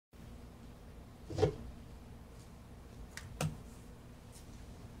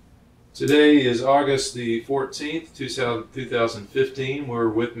Today is August the 14th, 2015. We're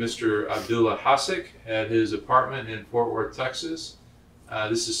with Mr. Abdulah Hasic at his apartment in Fort Worth, Texas.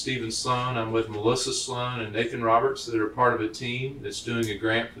 This is Stephen Sloan. I'm with Melissa Sloan and Nathan Roberts that are part of a team that's doing a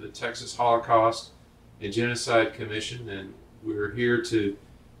grant for the Texas Holocaust and Genocide Commission, and we're here to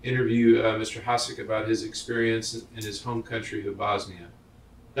interview Mr. Hasic about his experience in his home country of Bosnia.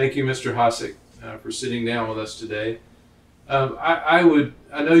 Thank you, Mr. Hasic, for sitting down with us today. I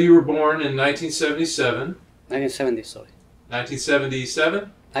know you were born in 1977. 1970, sorry. 1977?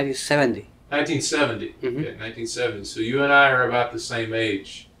 1970. 1970. Mm-hmm. Okay, 1970. So you and I are about the same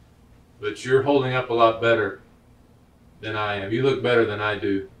age, but you're holding up a lot better than I am. You look better than I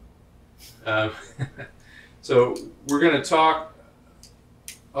do. So we're going to talk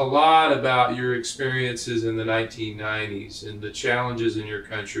a lot about your experiences in the 1990s and the challenges in your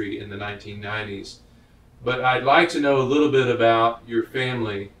country in the 1990s. But I'd like to know a little bit about your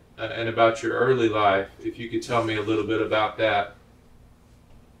family and about your early life, if you could tell me a little bit about that.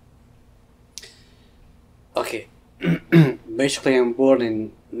 Okay. Basically, I'm born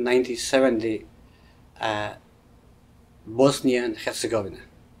in 1970, Bosnia and Herzegovina.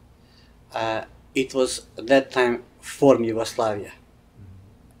 It was at that time former Yugoslavia.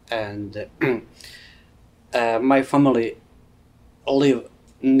 And my family lived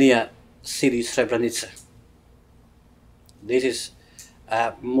near city Srebrenica. This is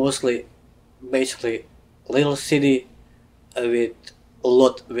basically little city with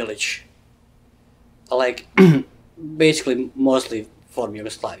lot village, like basically mostly from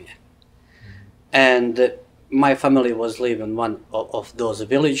Yugoslavia. And my family was living in one of those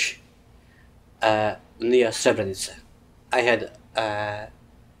village near Srebrenica. I had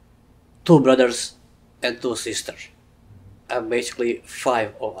 2 brothers and 2 sisters, basically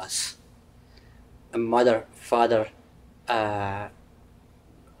 5 of us. A mother, father,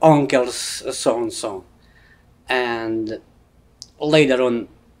 uncles, so on, so on. And later on,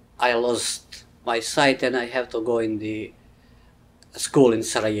 I lost my sight and I have to go in the school in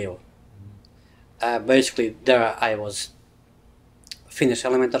Sarajevo. Basically, there I was finished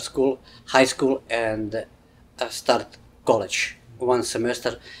elementary school, high school, and start college. 1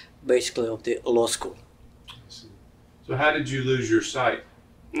 semester, basically, of the law school. I see. So how did you lose your sight?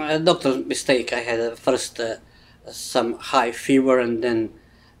 Doctor's mistake. I had first some high fever, and then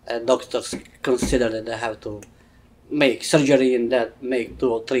doctors considered that I have to make surgery, and that make 2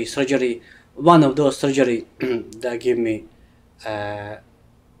 or 3 surgery. One of those surgery they give me what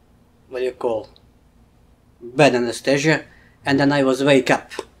do you call bed anesthesia, and then I was wake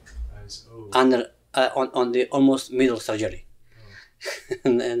up under on the almost middle surgery. Oh.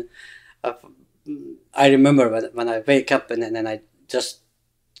 And then I remember when I wake up and then I just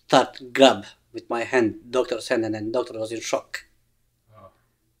start grab with my hand, doctor's hand, and then doctor was in shock. Oh.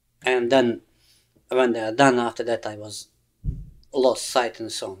 And then when they are done, after that I was lost sight and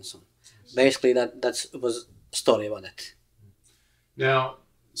so on. So basically that was a story about it. Now,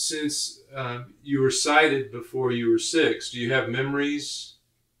 since you were sighted before you were 6, do you have memories?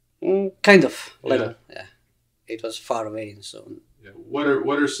 Kind of, little, yeah. It was far away and so on. Yeah. What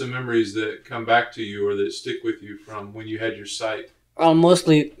are some memories that come back to you or that stick with you from when you had your sight? Well,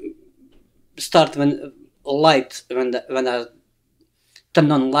 mostly start when light, when I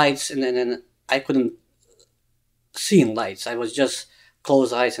turned on lights, and then I couldn't see in lights. I was just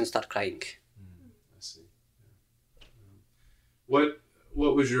close eyes and start crying. I see. What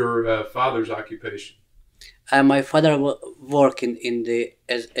was your father's occupation? My father worked in the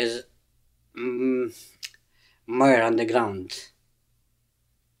as mayor on the ground.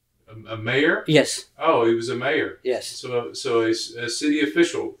 A mayor? Yes. Oh, he was a mayor. Yes. So a city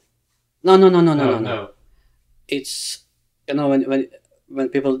official. No. It's, you know, when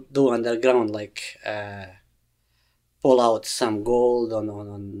people do underground, like pull out some gold on.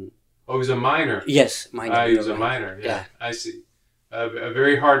 Oh, he was a miner. Yes, miner. He was a miner. Yeah, I see. A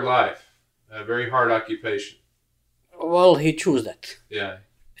very hard life, a very hard occupation. Well, he chose that. Yeah.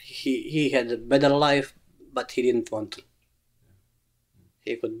 He had a better life, but he didn't want to.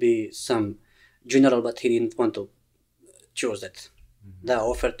 He could be some general, but he didn't want to choose that. Mm-hmm. They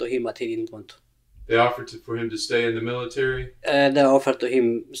offered to him, but he didn't want to. They offered for him to stay in the military? They offered to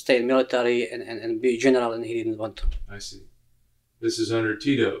him stay in military and be general, and he didn't want to. I see. This is under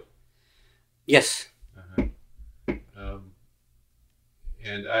Tito? Yes. Uh-huh.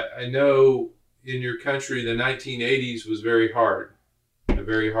 And I know in your country the 1980s was very hard, a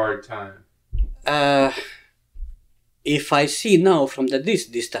very hard time. If I see now from this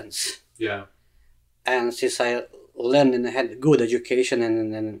distance, yeah, and since I learned and had good education,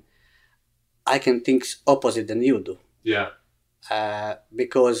 and I can think opposite than you do. Yeah.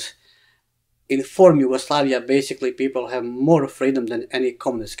 Because in former Yugoslavia, basically people have more freedom than any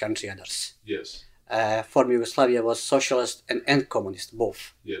communist country others. Yes. Former Yugoslavia was socialist and communist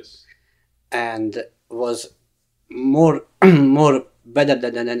both. Yes. And was more more better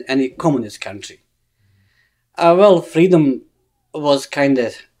than any communist country. Well, freedom was kind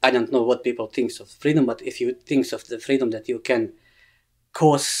of, I don't know what people think of freedom, but if you think of the freedom that you can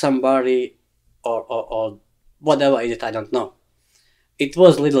cause somebody or whatever is it, I don't know. It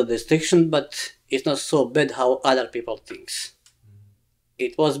was little restriction, but it's not so bad how other people thinks.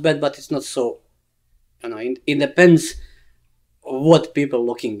 It was bad, but it's not so, it depends what people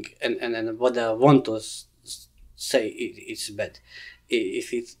looking and what they want to say it's bad.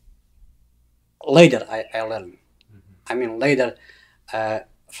 If it's later, I learn. I mean, later,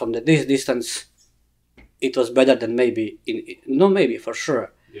 from this distance, it was better than maybe maybe for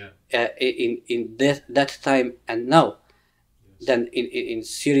sure. Yeah. In that time and now, yes. Than in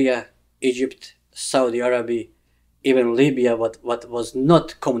Syria, Egypt, Saudi Arabia, even Libya, what was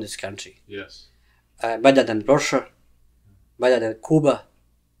not communist country. Yes. Better than Russia, better than Cuba,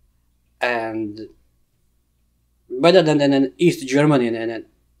 and better than East Germany and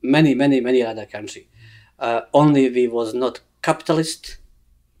many other country. Only we was not capitalist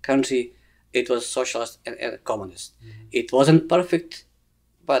country, it was socialist and communist. It wasn't perfect,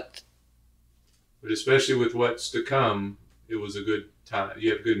 but especially with what's to come, it was a good time.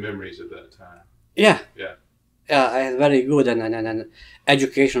 You have good memories of that time. Yeah. Yeah. Yeah, I had very good and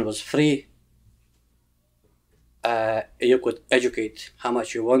education was free. You could educate how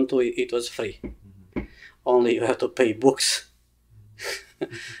much you want to, it was free. Only you have to pay books.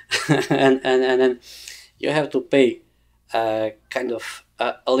 and then you have to pay kind of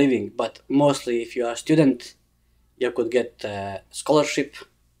a living, but mostly if you are a student, you could get a scholarship,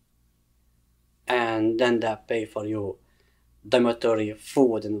 and then they pay for you dormitory,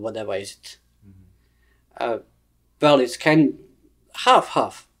 food, and whatever is it. Well, it's kind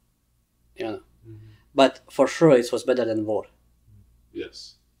half, but for sure it was better than war.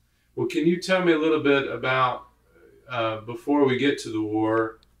 Yes. Well, can you tell me a little bit about, before we get to the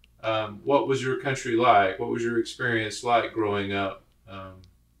war, what was your country like? What was your experience like growing up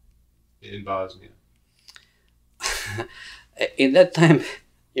in Bosnia? In that time,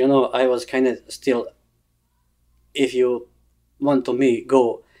 I was kind of still, if you want to me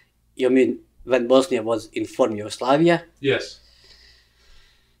go, you mean when Bosnia was in former Yugoslavia? Yes.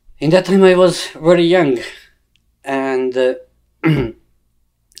 In that time I was very young, and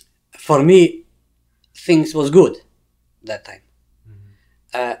for me things was good that time.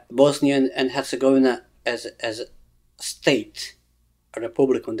 Bosnia and Herzegovina as a state, a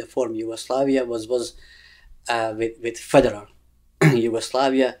republic on the former Yugoslavia was with federal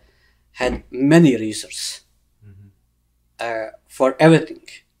Yugoslavia had many resources for everything.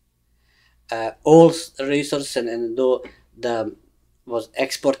 All resources and though the was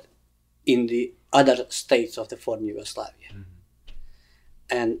export in the other states of the former Yugoslavia,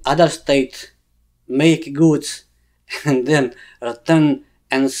 and other states make goods and then return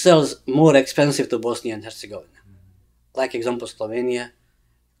and sells more expensive to Bosnia and Herzegovina, like example Slovenia,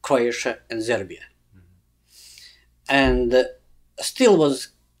 Croatia, and Serbia, and still was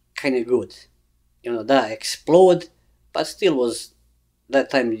kind of good. That explode, but still was that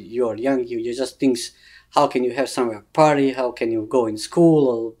time you're young, you just think how can you have somewhere party, how can you go in school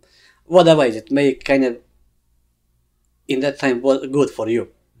or whatever it may kind of in that time was good for you.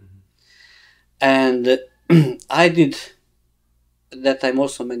 And I did at that time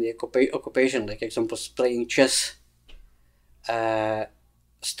also many occupation, like example playing chess,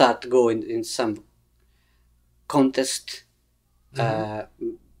 start going in some contest,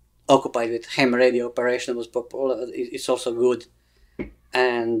 occupied with ham radio operation was popular, it's also good,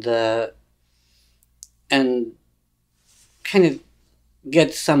 and kind of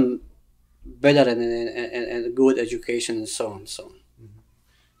get some better and good education and so on.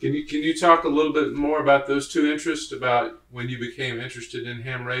 Can you talk a little bit more about those two interests, about when you became interested in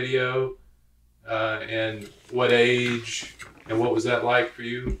ham radio, and what age, and what was that like for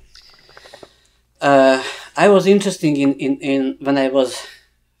you? I was interested in when I was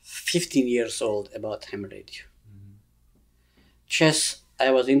 15 years old about ham radio. Chess,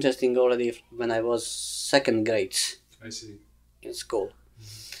 I was interested already when I was second grade. I see. In school.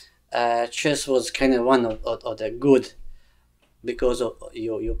 Chess was kind of one of the good, because of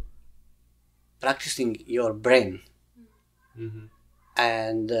you practicing your brain,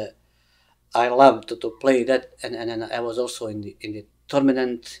 and I loved to play that, and I was also in the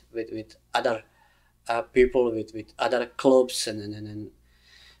tournament with other people, with other clubs, and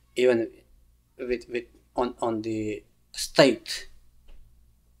even with on the state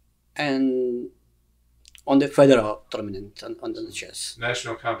and on the federal tournament on the chess.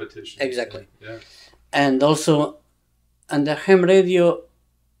 National competition. Exactly. Yeah. And also on the ham radio,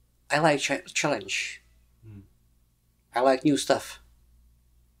 I like challenge. I like new stuff.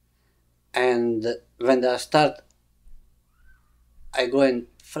 And when I start, I go and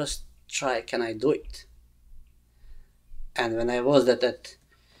first try, can I do it? And when I was that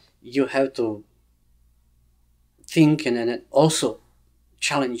you have to think and then also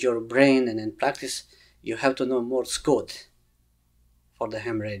challenge your brain and then practice. You have to know Morse code for the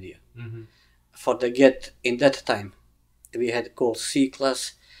ham radio. For the get in that time, we had called C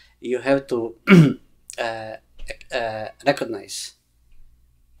class. You have to recognize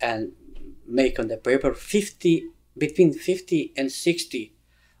and make on the paper between 50 and 60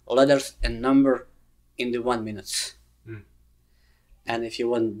 letters and number in the 1 minute. And if you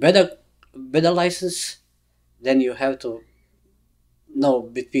want better license, then you have to know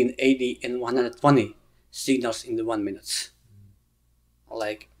between 80 and 120 signals in the 1 minute.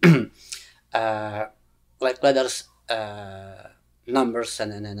 Like like letters, numbers,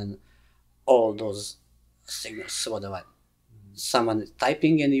 and all those signals, whatever. Someone is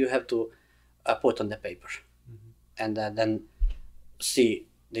typing and you have to put on the paper, and then see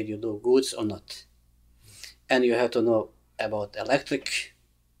did you do goods or not. And you have to know about electric,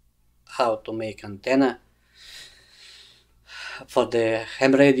 how to make antenna for the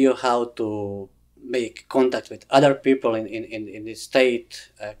ham radio, how to make contact with other people in the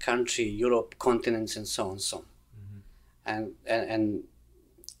state, country, Europe, continents, and so on, and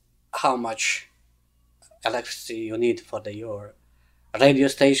how much electricity you need for your radio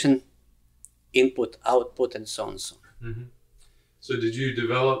station, input, output, and so on. So did you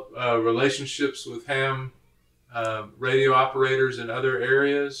develop relationships with ham radio operators in other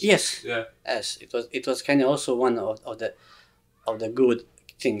areas? Yes. Yeah. Yes. It was kind of also one of the good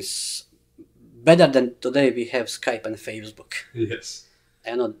things. Better than today, we have Skype and Facebook. Yes.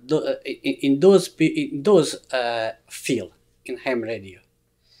 And in those field in ham radio,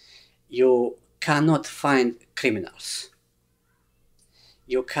 you cannot find criminals.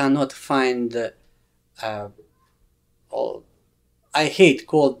 You cannot find I hate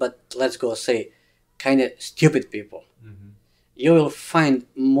cold, but let's go say kind of stupid people. You will find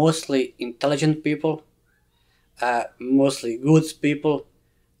mostly intelligent people, mostly good people,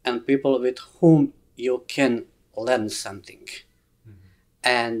 and people with whom you can learn something,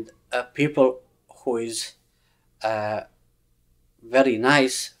 and people who is very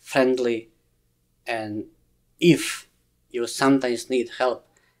nice, friendly, and if you sometimes need help,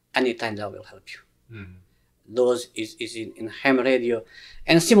 anytime they will help you. Those is in ham radio,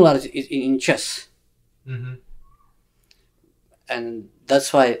 and similar is in chess. And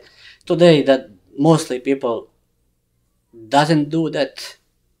that's why today that mostly people doesn't do that.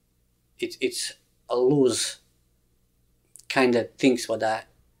 It's a loose kind of things what I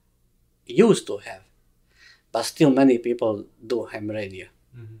used to have, but still many people do ham radio.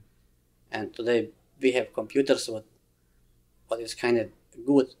 And today we have computers what is kind of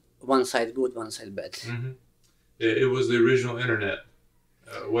good, one side good, one side bad. It was the original internet,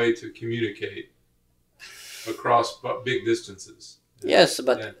 a way to communicate across big distances. Yes,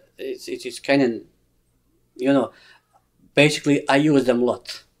 but it's kind of, basically I use them a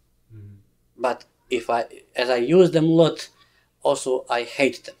lot. But as I use them a lot, also I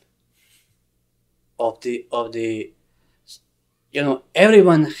hate them.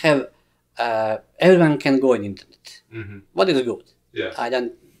 Everyone can go on internet. What is good? Yeah. I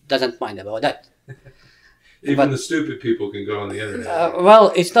doesn't mind about that. Even the stupid people can go on the internet.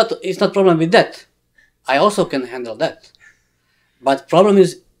 Well, it's not problem with that. I also can handle that. But problem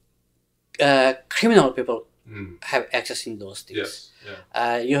is criminal people have access in those things. Yes.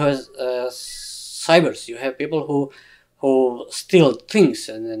 Yeah. You have cybers. You have people who steal things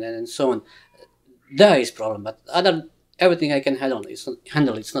and so on. There is problem, but everything I can handle. It's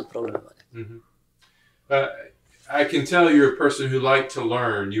not problem about it. I can tell you're a person who liked to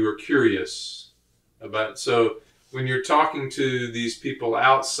learn. You were curious about. So when you're talking to these people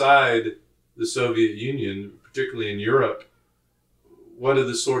outside the Soviet Union, particularly in Europe, what are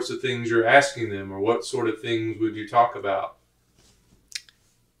the sorts of things you're asking them, or what sort of things would you talk about?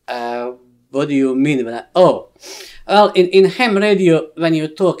 What do you mean? Well, in ham radio, when you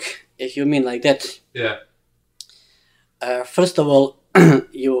talk, if you mean like that, yeah. First of all,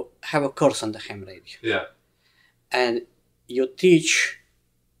 you have a course on the ham radio. Yeah. And you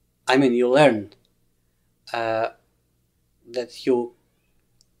learn that you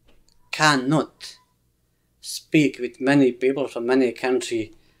cannot speak with many people from many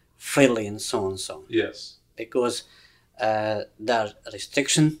countries freely and so on. Yes. Because there are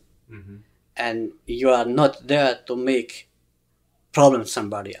restrictions and you are not there to make problem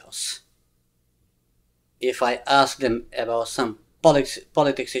somebody else. If I ask them about some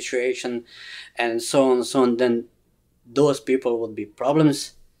politics situation and so on, then those people would be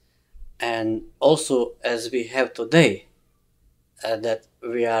problems. And also, as we have today, that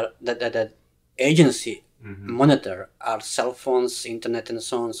agency monitor our cell phones, internet, and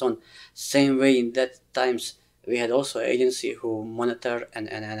so on. Same way in that times we had also agency who monitor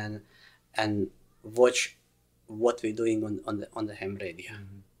and watch what we're doing on the ham radio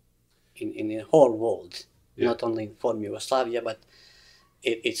in the whole world, not only in former Yugoslavia, but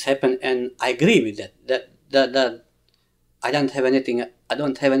it's happened, and I agree with that. That I don't have anything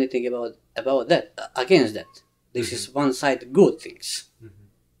about that against that. This is one side good things.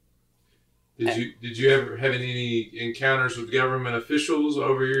 Did you ever have any encounters with government officials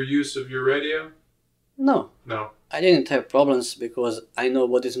over your use of your radio? No. I didn't have problems because I know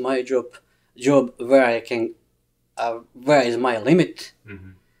what is my job where I can, where is my limit,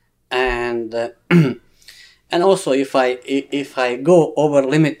 and and also if I go over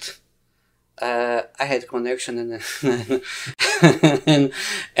limit, I had connection and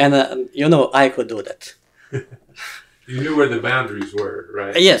you know, I could do that. You knew where the boundaries were,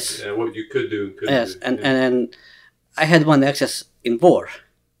 right? Yes. What you could do and couldn't do. And I had one access in war.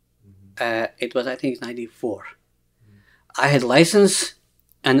 It was, I think, 94. I had license,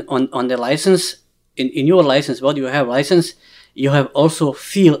 and on the license, in your license, what you have license, you have also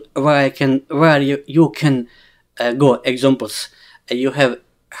field where you can go. Examples, you have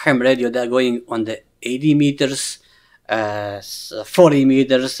ham radio that are going on the 80 meters, 40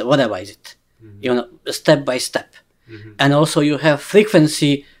 meters, whatever is it, you know, step by step. And also you have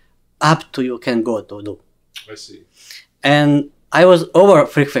frequency up to you can go to do. I see. And I was over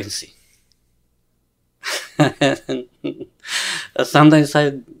frequency. Sometimes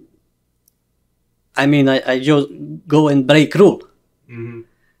I just go and break rule.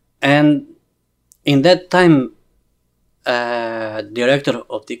 And in that time, director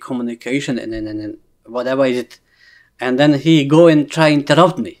of the communication and whatever is it, and then he go and try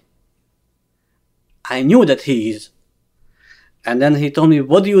interrupt me. I knew that he is. And then he told me,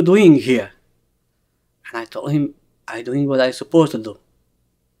 what are you doing here? And I told him, I'm doing what I'm supposed to do.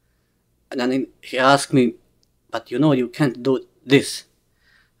 And then he asked me, but you know, you can't do this.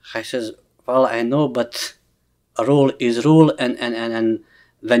 I says, well, I know, but a rule is rule, and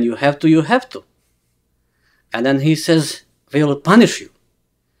when you have to, you have to. And then he says, we will punish you.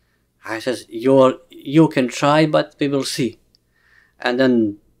 I says, you can try, but we will see. And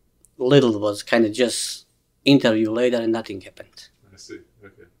then little was kind of just interview later and nothing happened. I see,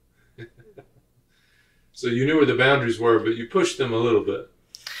 okay. So you knew where the boundaries were, but you pushed them a little bit.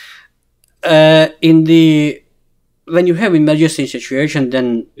 When you have emergency situation,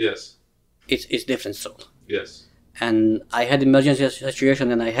 then yes, it's different. So yes, and I had emergency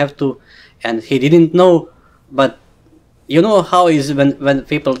situation, and I have to, and he didn't know, but you know how is when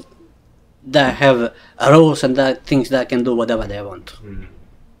people that have rules and that things that can do whatever they want,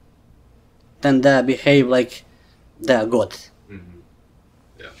 then they behave like they're God.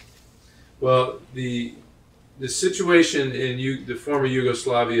 Yeah. Well, the situation in the former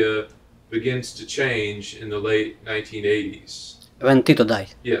Yugoslavia begins to change in the late 1980s. When Tito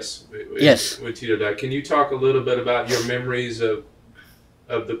died. Yes. Yes. When Tito died. Can you talk a little bit about your memories of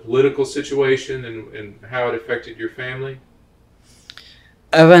the political situation and how it affected your family?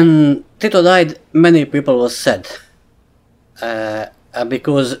 When Tito died, many people was sad.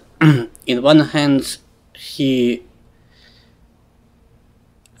 Because in one hand, he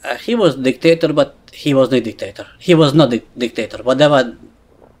was dictator, but he was not dictator. He was not the dictator. Whatever,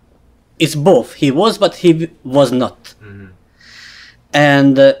 it's both. He was, but he was not.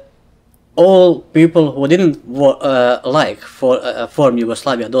 And all people who didn't like form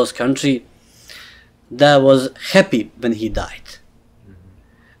Yugoslavia, those countries, that was happy when he died.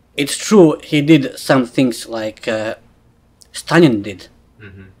 It's true, he did some things like Stalin did.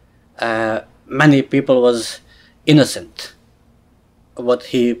 Many people was innocent. What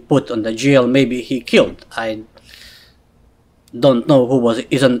he put on the jail, maybe he killed. I don't know who was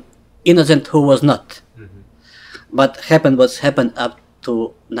innocent, who was not. But happened what happened up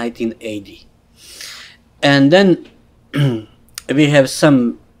to 1980. And then we have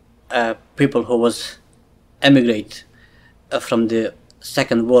some people who was emigrate from the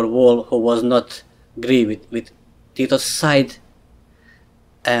Second World War, who was not agree with Tito's side,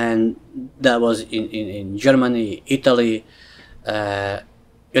 and that was in Germany, Italy,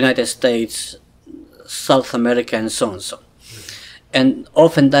 United States, South America, and so on. And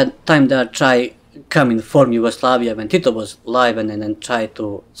often that time they try come in form Yugoslavia when Tito was alive, and then try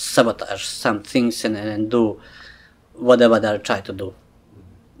to sabotage some things and do whatever they tried to do.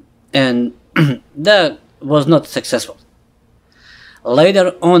 And that was not successful.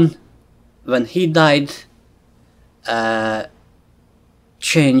 Later on, when he died,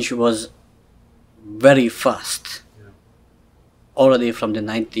 change was very fast. Already from the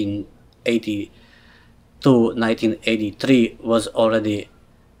 1980 to 1983 was already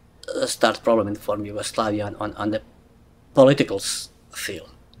a start problem in form Yugoslavia on the political field.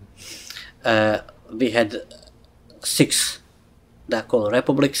 We had 6, they're called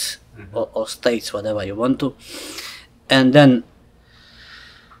republics, or states, whatever you want to, and then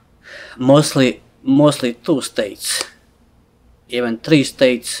mostly 2 states, even 3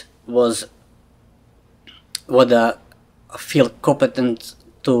 states would feel competent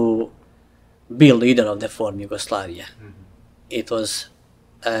to be leader of the form Yugoslavia. It was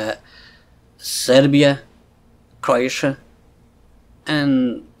Serbia, Croatia,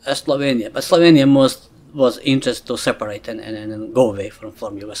 and Slovenia. But Slovenia was interested to separate and go away from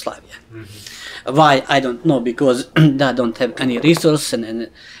form Yugoslavia. Why, I don't know, because they don't have any resource, and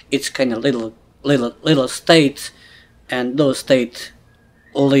it's kind of little state, and those states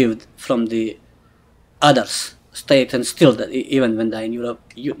lived from the others state, and still that even when they're in Europe,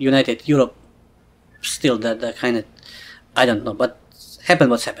 United Europe, still that kind of, I don't know, but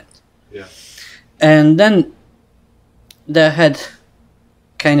happened what's happened. Yeah. And then they had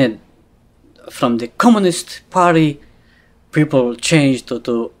kind of, from the Communist Party, people changed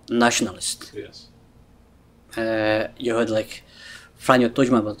to nationalist. Yes. You had like Franjo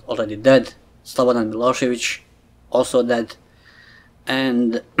Tuđman was already dead, Slobodan Milošević also dead,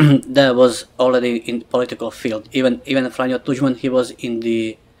 and that was already in the political field. Even Franjo Tuđman, he was in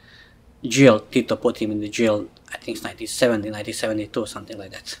the jail. Tito put him in the jail, I think it's 1970, 1972, something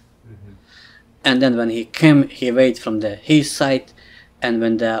like that. And then when he came, he waited from his side, and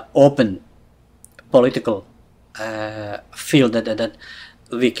when the open political field that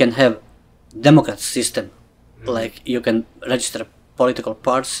we can have democrat system, like you can register a political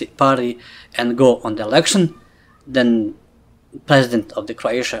party and go on the election, then president of the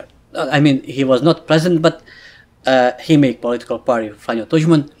Croatia, I mean, he was not president, but he made political party, Franjo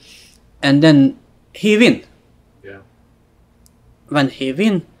Tuđman, and then he win. Yeah. When he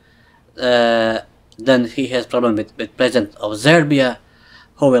win, then he has problem with president of Serbia,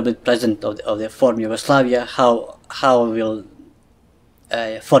 who will be president of the form Yugoslavia. How will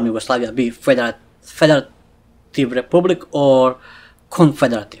form Yugoslavia be federative republic or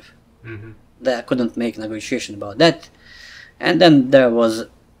confederative? They couldn't make negotiation about that. And then there was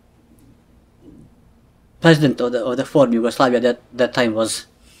president of the form Yugoslavia that time was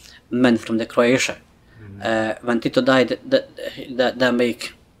man from the Croatia. When Tito died, they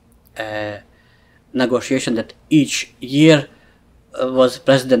make negotiation that each year was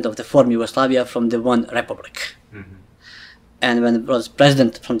president of the form Yugoslavia from the one republic. And when it was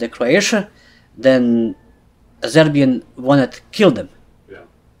president from the Croatia, then Serbian wanted to kill them,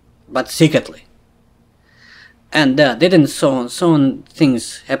 but secretly. And didn't so on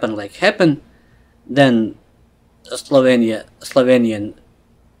things happen. Then Slovenian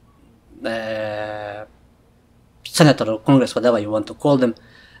senator or congress, whatever you want to call them,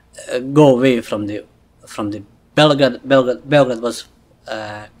 go away from the Belgrade. Belgrade was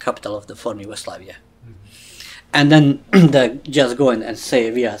capital of the former Yugoslavia. And then they just go in and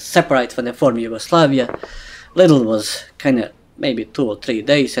say we are separate from the former Yugoslavia. Little was kind of maybe 2 or 3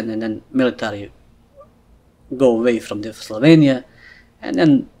 days, and then military go away from the Slovenia, and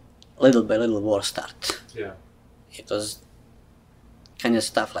then little by little war start. Yeah. It was kind of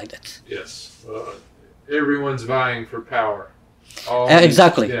stuff like that. Yes. Everyone's vying for power.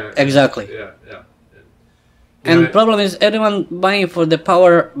 Exactly. Exactly. Yeah. And the problem is everyone vying for the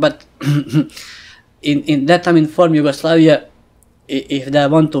power, but in that time in former Yugoslavia, if they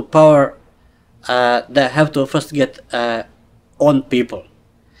want to power, they have to first get own people.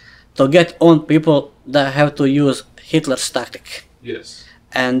 To get own people, they have to use Hitler's tactic. Yes.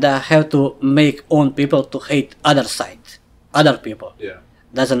 And they have to make own people to hate other side, other people. Yeah.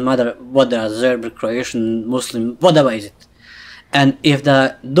 Doesn't matter what they are, Serb, Croatian, Muslim, whatever is it. And if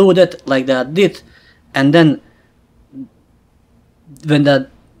they do that like they did, and then when they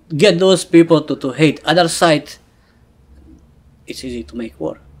get those people to hate other side, it's easy to make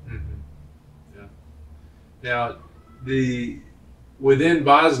war. Yeah. Now, within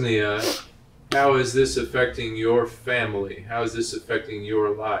Bosnia, how is this affecting your family? How is this affecting your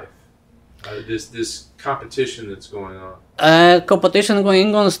life? This competition that's going on. Competition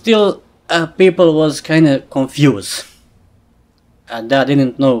going on, still people was kind of confused. They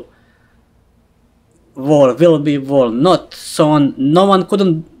didn't know war, will be war, not, so on. No one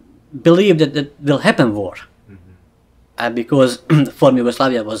couldn't believe that that will happen war. Because former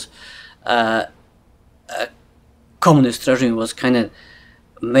Yugoslavia was a communist regime, was kind of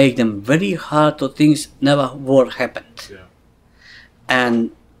make them very hard to think never war happened. Yeah.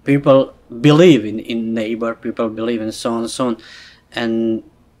 And people believe in neighbor, people believe in so on and so on. And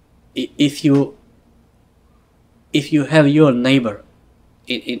if you have your neighbor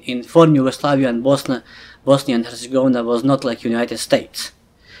in former Yugoslavia and Bosnia and Herzegovina was not like United States.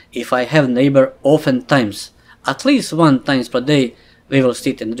 If I have neighbor, oftentimes, at least one times per day, we will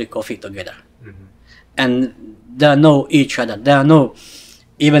sit and drink coffee together. And they know each other. They know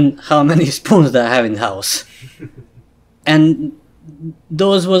even how many spoons they have in the house. And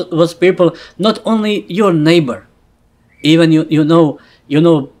those was people, not only your neighbor, even you know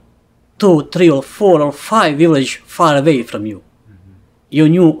 2, 3 or 4 or 5 villages far away from you. You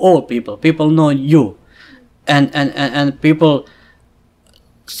knew all people. People know you, and people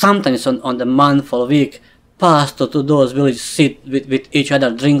sometimes on the month or week pass to those villages, sit with each other,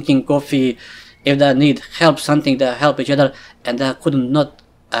 drinking coffee. If they need help, something, they help each other, and they couldn't not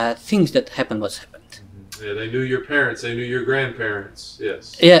things that happened what's happened. Yeah, they knew your parents, they knew your grandparents.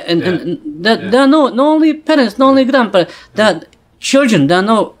 Yes. Yeah, and that they know not only parents, not only grandparents, that children, they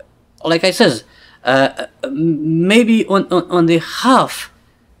know, like I says, maybe on the half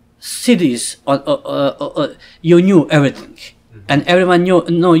cities, you knew everything, and everyone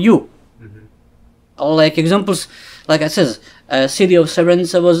know you. Like examples, like I says, city of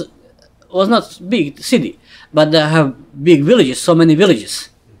Srebrenica was not big city, but they have big villages, so many villages,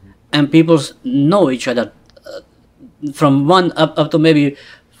 and people know each other from one up to maybe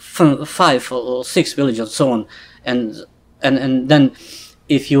from 5 or 6 villages and so on, and then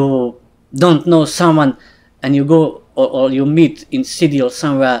if you don't know someone and you go or you meet in city or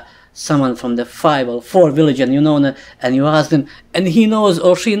somewhere someone from the 5 or 4 village and you know, and you ask them, and he knows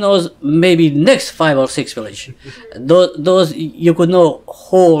or she knows maybe next 5 or 6 village. Those you could know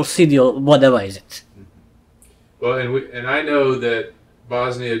whole city or whatever is it. Well, and I know that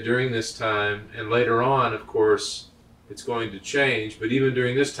Bosnia during this time, and later on, of course, it's going to change, but even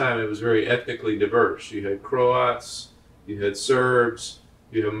during this time it was very ethnically diverse. You had Croats, you had Serbs,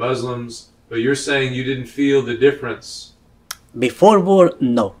 you have Muslims, but you're saying you didn't feel the difference? Before war,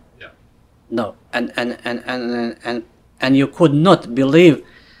 no. Yeah. No, and you could not believe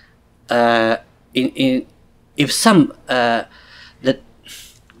in if some that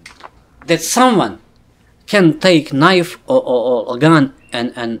someone can take knife or gun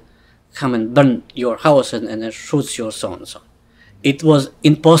and come and burn your house and shoots your so and so. It was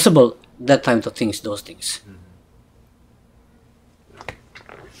impossible that time to think those things.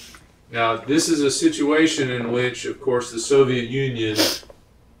 Now, this is a situation in which, of course, the Soviet Union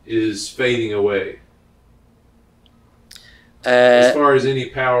is fading away. As far as any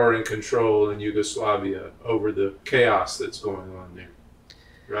power and control in Yugoslavia over the chaos that's going on there,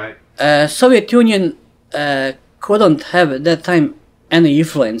 right? Soviet Union couldn't have at that time any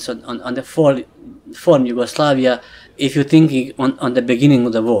influence on the former Yugoslavia if you're thinking on the beginning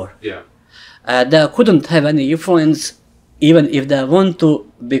of the war. Yeah. They couldn't have any influence even if they want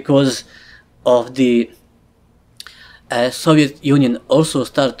to, because of the Soviet Union also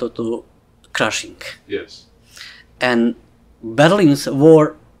started to crashing. Yes. And Berlin's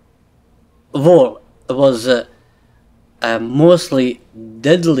war was a mostly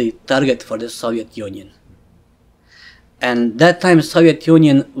deadly target for the Soviet Union. And that time Soviet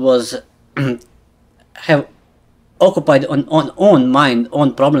Union was have occupied on own mind,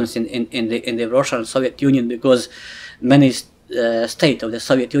 own problems in the Russian Soviet Union, because many state of the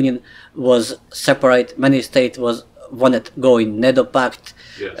Soviet Union was separate. Many state was wanted to go in NATO pact,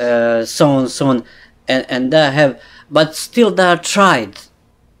 yes. So on, and they have, but still they tried.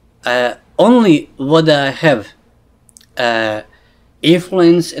 Only what they have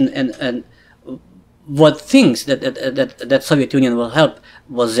influence and what things that Soviet Union will help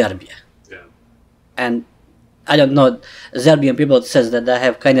was Serbia. Yeah. And I don't know, Serbian people says that they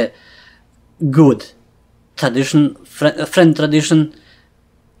have kind of good tradition, friend tradition,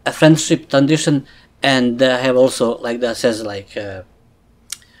 a friendship tradition, and they have also, like that says, like they're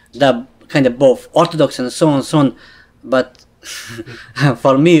kind of both Orthodox and so on, but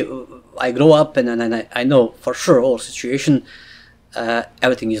for me, I grow up and I know for sure all situation,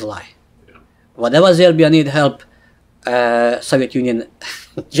 everything is lie. Yeah. Whatever Serbia need help, Soviet Union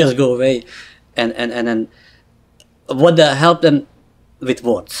just go away, and what they help them with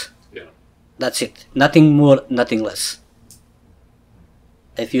words. Yeah. That's it. Nothing more, nothing less.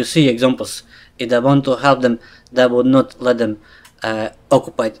 If you see examples, if they want to help them, they would not let them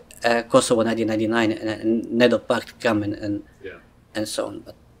occupied Kosovo in 1999, and NATO Pact come and so on.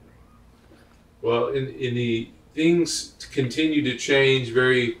 But well, in the things continue to change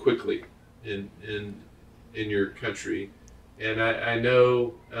very quickly in your country, and I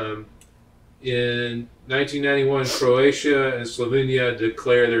know in 1991 Croatia and Slovenia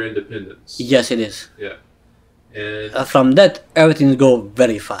declare their independence. yes, it is. Yeah, and From that, everything go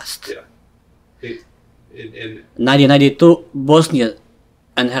very fast. yeah, and 1992, Bosnia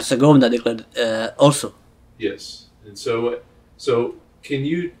and Herzegovina declared also. yes, and so can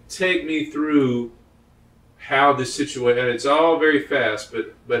you take me through how the situation, and it's all very fast,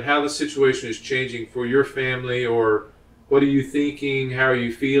 but how the situation is changing for your family, or what are you thinking, how are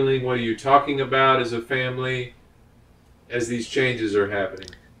you feeling, what are you talking about as a family as these changes are happening?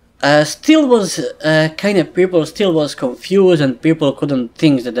 Still was kind of people still was confused, and people couldn't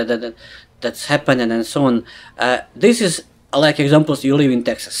think that's happening and so on. This is like examples. You live in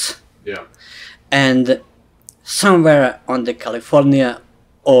Texas, Yeah. and somewhere on the California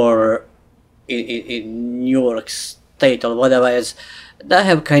or in New York State or whatever is, they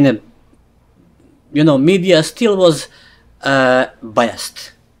have kind of, media still was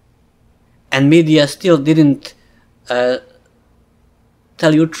biased, and media still didn't tell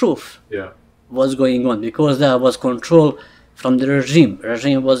you truth. Yeah. What's going on, because there was control from the regime.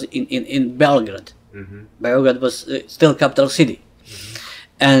 Regime was in Belgrade. Mm-hmm. Belgrade was still capital city,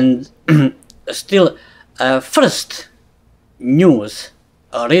 and still first news,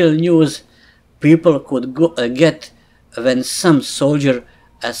 real news, people could go get when some soldier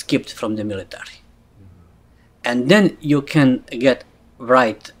escaped from the military, and then you can get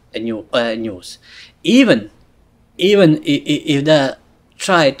right news. Even if they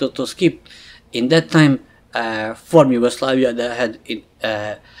try to skip, in that time, former Yugoslavia, they had in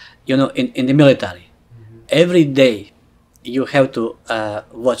the military. Every day you have to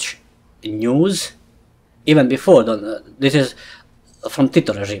watch news. Even before, this is from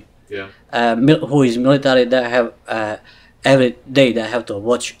Tito regime. Yeah. Who is military? They have every day they have to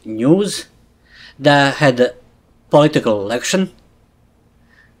watch news. They had a political election,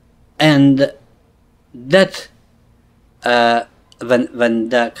 and that when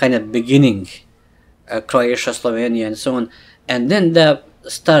the kind of beginning, Croatia, Slovenia, and so on, and then they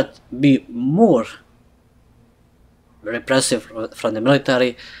start be more repressive from the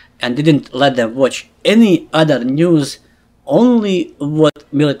military, and didn't let them watch any other news, only what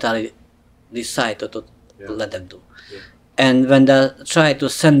military decide to let them do. Yeah. And when they try to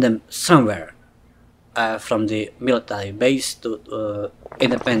send them somewhere from the military base to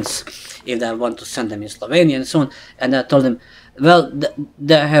independence, if they want to send them in Slovenia and so on, and I told them, well,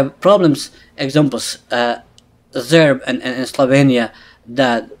 they have problems. Examples, Serb and Slovenia,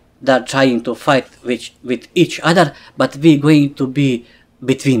 that they're trying to fight with each other, but we're going to be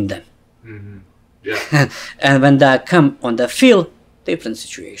between them. Mm-hmm. Yeah. And when they come on the field, different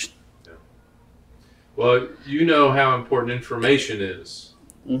situation. Yeah. Well, you know how important information is.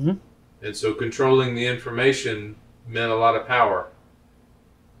 Mm-hmm. And so controlling the information meant a lot of power.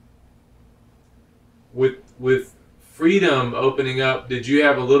 With freedom opening up, did you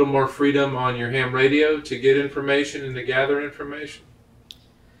have a little more freedom on your ham radio to get information and to gather information?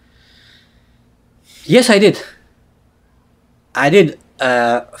 Yes, I did.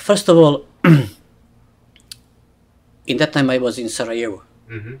 First of all, in that time I was in Sarajevo,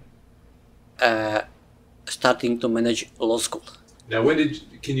 starting to manage law school. Now,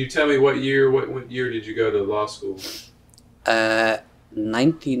 can you tell me what year did you go to law school?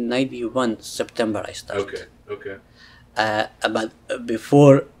 1991 September I started. Okay. But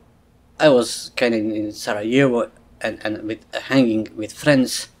before, I was kind of in Sarajevo and hanging with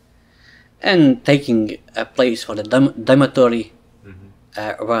friends, and taking a place for the dormitory,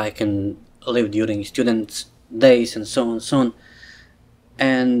 where I can live during students' days and so on.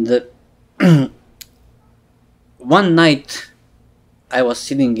 And one night, I was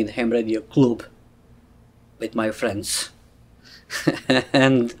sitting in ham radio club with my friends,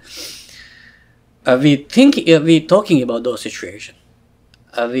 and we talking about those situations.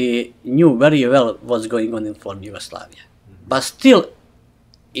 We knew very well what's going on in former Yugoslavia, but still,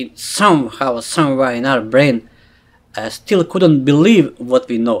 somewhere in our brain, still couldn't believe what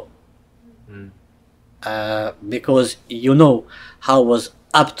we know, because you know how was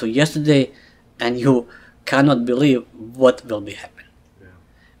up to yesterday, and you cannot believe what will be happen. Yeah.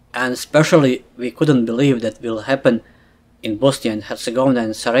 And especially we couldn't believe that will happen in Bosnia and Herzegovina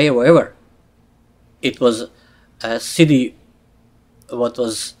and Sarajevo ever. It was a city what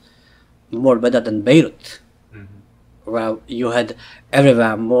was more better than Beirut, where you had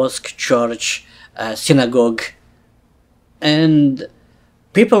everywhere mosque, church, synagogue, and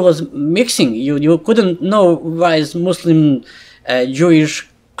people was mixing. You couldn't know why is Muslim, Jewish,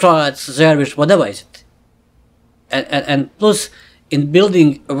 Croats, Serbish, whatever is it. And plus, in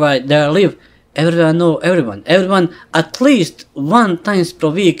building where they live, everyone know everyone. Everyone at least one times per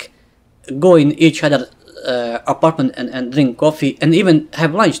week go in each other apartment and drink coffee and even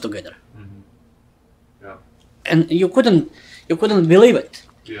have lunch together. Yeah. And you couldn't believe it.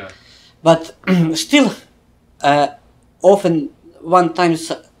 Yeah. But still, often one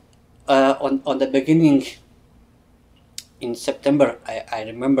times on the beginning in September, I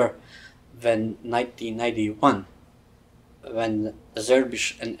remember when 1991, when Serbia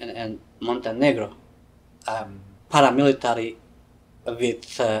and Montenegro paramilitary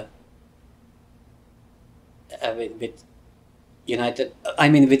with United, I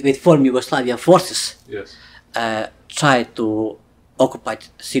mean with former Yugoslavian forces, Yes. tried to occupy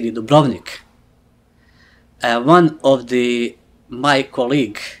city Dubrovnik. One of my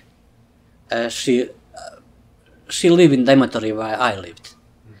colleague, she lived in dormitory where I lived,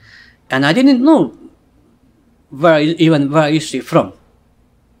 and I didn't know where is she from.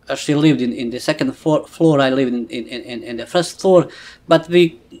 She lived in the second floor. I lived in the first floor, but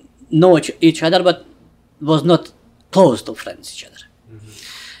we know each other, but was not close to friends each other.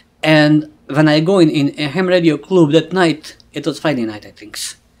 And when I go in a ham radio club that night, it was Friday night, I think,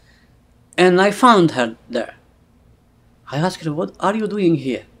 and I found her there. I asked her, "What are you doing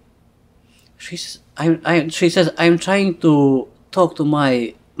here?" She says, "I'm trying to talk to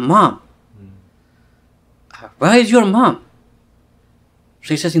my mom." "Where is your mom?"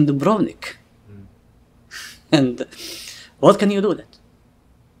 She says, "In Dubrovnik." And what can you do that?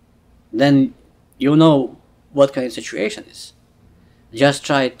 Then you know what kind of situation is. Just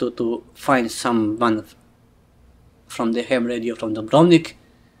try to find someone from the ham radio from Dubrovnik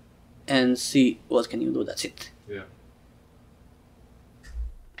and see what can you do. That's it. Yeah.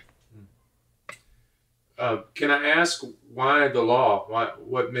 Can I ask why the law?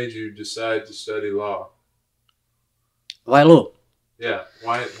 What made you decide to study law? Why law? Yeah.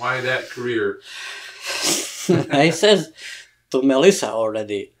 Why that career? I says to Melissa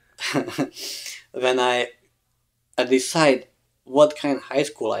already when I decide what kind of high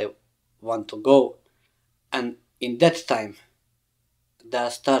school I want to go, and in that time they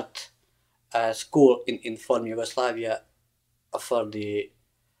start a school in former Yugoslavia for the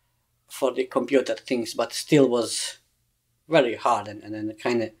computer things, but still was very hard and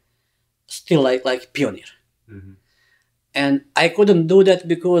kind of still like pioneer. And I couldn't do that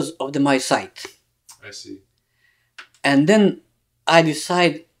because of my sight. I see. And then I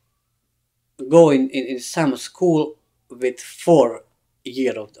decide go in some school with 4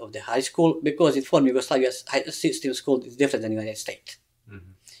 years of the high school, because in former Yugoslavia system school is different than the United States.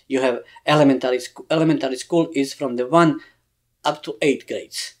 You have elementary school. Elementary school is from the 1 up to 8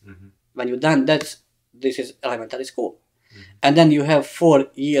 grades. When you're done that, this is elementary school. And then you have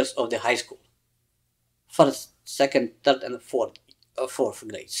 4 years of the high school. First, second, third, and fourth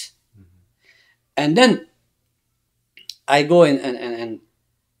grades. And then I go in and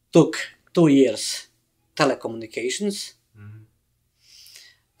took 2 years telecommunications.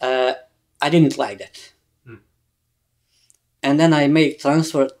 I didn't like that. And then I make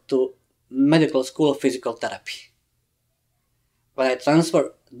transfer to medical school of physical therapy. When I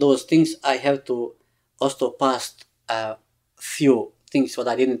transfer those things, I have to also pass a few things what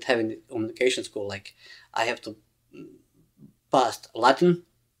I didn't have in the communication school. Like I have to pass Latin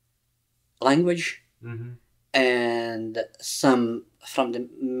language and some from the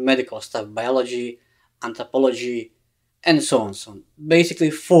medical stuff, biology, anthropology, and so on. So basically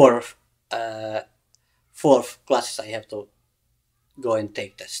four classes I have to go and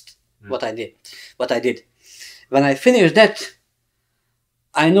take test. What I did. When I finished that,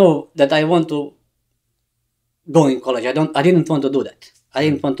 I know that I want to go in college. I didn't want to do that. I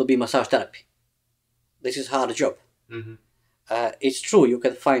didn't want to be massage therapy. This is hard job. It's true, you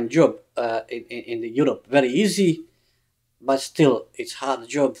can find job in Europe very easy, but still it's hard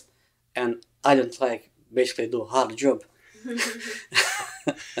job, and I don't like basically do hard job.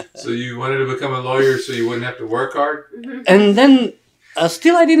 So you wanted to become a lawyer so you wouldn't have to work hard? And then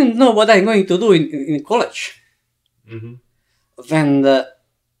still I didn't know what I'm going to do in college. When the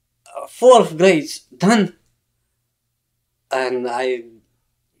 4th grade's done and I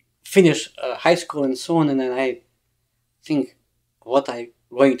finish high school and so on, and then I think what I'm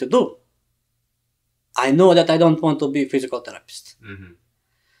going to do. I know that I don't want to be a physical therapist.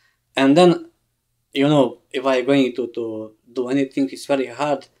 And then, you know, if I'm going to do anything, it's very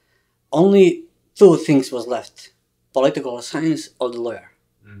hard. Only 2 things was left: political science or the lawyer.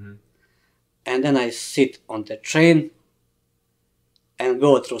 And then I sit on the train and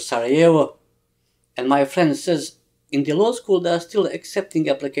go through Sarajevo. And my friend says, in the law school, they are still accepting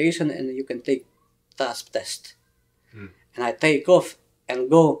application and you can take task test. And I take off and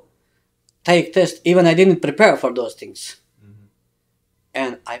go take test. Even I didn't prepare for those things.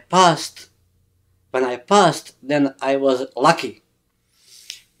 And I passed. When I passed, then I was lucky.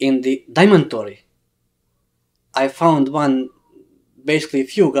 In the dormitory, I found one, basically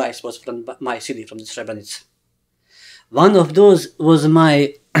few guys was from my city, from the Srebrenica. One of those was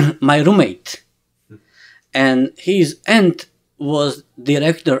my my roommate, and his aunt was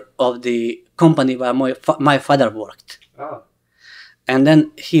director of the company where my father worked. Oh. And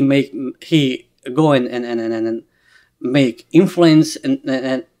then he go in and make influence,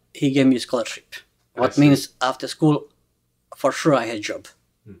 and he gave me a scholarship. What means after school, for sure I had a job.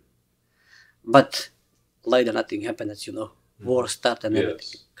 But later nothing happened, as you know. War started and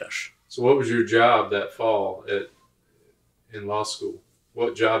everything crashed. So what was your job that fall in law school?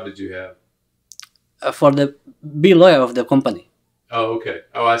 What job did you have? For the be lawyer of the company. Oh, okay.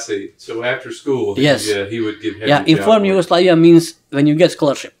 Oh, I see. So after school, yes, he would give. Yeah, inform Yugoslavia means when you get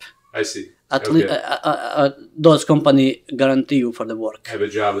scholarship. I see. At least those company guarantee you for the work. Have a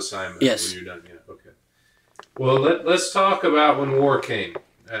job assignment. Yes. When you're done. Yeah. Okay. Well, let's talk about when war came.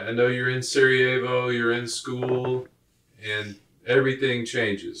 I know you're in Sarajevo. You're in school, and everything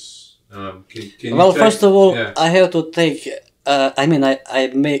changes. Can you well, first of all, I have to take.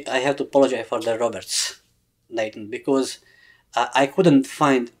 I have to apologize for the Roberts, Nathan, because I couldn't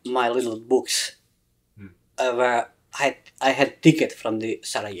find my little books where I had ticket from the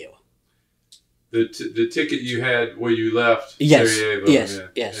Sarajevo. The ticket you had where you left Sarajevo.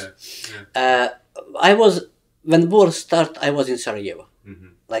 Yes. I was, when war started, I was in Sarajevo,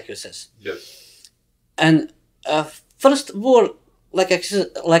 like you says. Yes. And first war, like I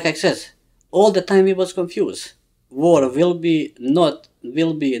said, all the time we was confused. War will be not,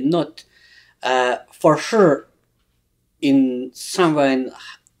 for sure. In somewhere in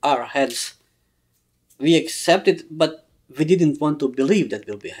our heads, we accept it, but we didn't want to believe that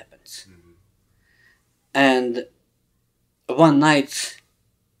will be happens. And one night,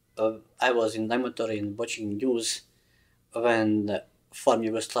 I was in dormitory and watching news when from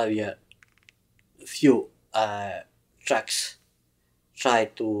Yugoslavia, few trucks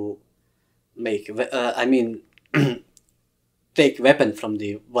tried to make, take weapon from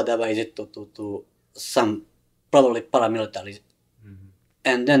the whatever is it to some probably paramilitary.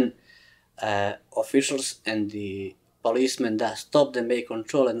 And then officials and the policemen that stopped and made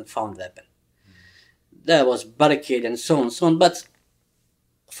control and found weapon. There was barricade and so on, but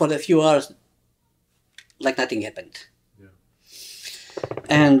for a few hours, like nothing happened. Yeah.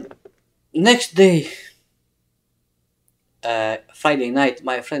 And next day, Friday night,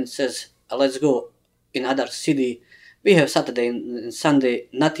 my friend says, let's go in other city. We have Saturday and Sunday,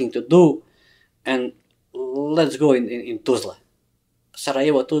 nothing to do, and let's go in Tuzla.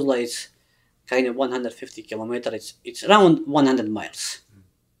 Sarajevo, Tuzla is kind of 150 kilometers. It's around 100 miles.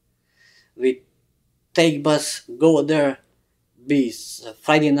 We take bus, go there, be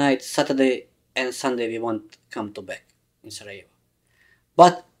Friday night, Saturday, and Sunday we won't come to back in Sarajevo.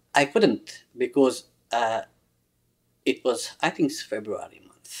 But I couldn't because it was, I think it's February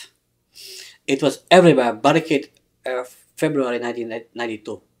month. It was everywhere, barricade, February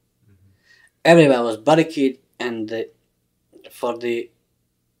 1992. Everywhere was barricade, and for the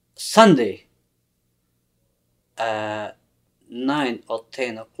Sunday, 9 or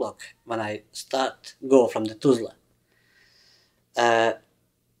 10 o'clock, when I go from the Tuzla,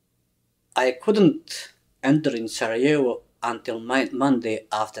 I couldn't enter in Sarajevo until Monday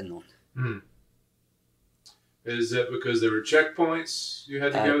afternoon. Is that because there were checkpoints you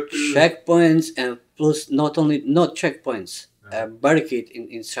had to go through? Checkpoints, and plus not checkpoints, barricade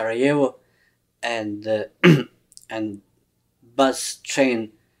in Sarajevo, and and bus,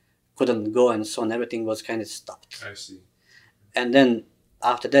 train couldn't go and so on. Everything was kind of stopped. I see. And then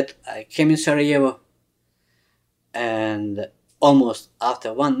after that, I came in Sarajevo, and almost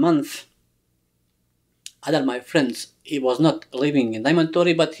after 1 month, other my friends, he was not living in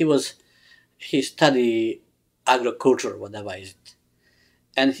dormitory, but he studied agriculture, whatever is it.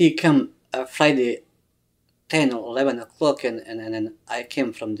 And he come Friday 10 or 11 o'clock, and then I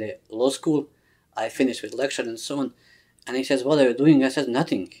came from the law school. I finished with lecture and so on. And he says, what are you doing? I said,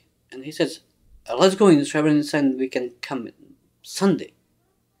 nothing. And he says, let's go in Srebrenica and we can come Sunday.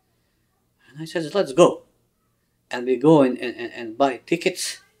 And I said, let's go. And we go in and buy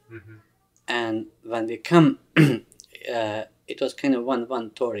tickets. And when we come, it was kind of one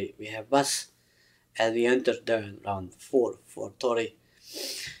Tori. We have bus, and we entered there around 4:30.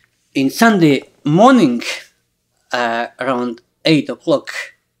 In Sunday morning, around 8 o'clock,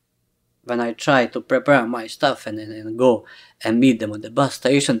 when I try to prepare my stuff and go and meet them on the bus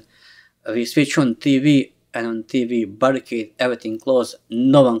station, we switch on TV, and on TV barricade, everything closed.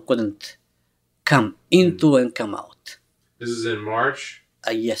 No one couldn't come into and come out. This is in March?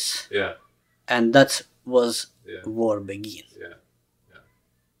 Yes. Yeah. And that was war begin. Yeah.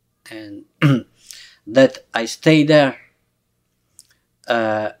 And that I stayed there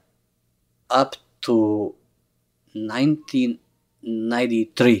up to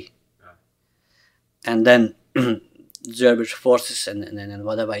 1993. And then German forces and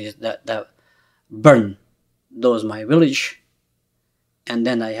whatever that burn those my village, and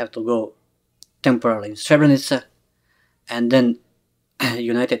then I have to go temporarily in Srebrenica, and then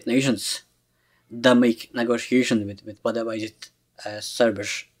United Nations they make negotiation with whatever is it Serbian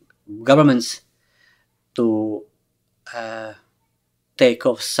governments to take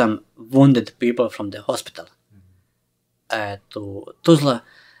off some wounded people from the hospital to Tuzla.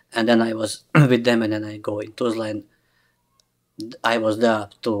 And then I was with them, and then I go in Tuzla, and I was there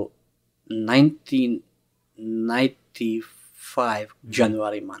up to 1995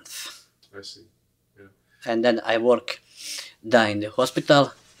 January month. I see. Yeah. And then I work there in the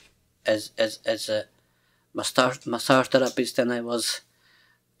hospital as a massage therapist, and I was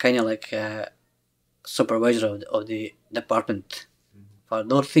kind of like a supervisor of the department for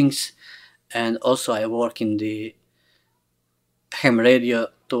those things. And also I work in the ham radio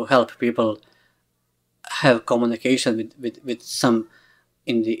to help people have communication with some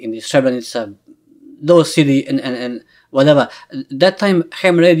in the Srebrenica, those city and whatever. That time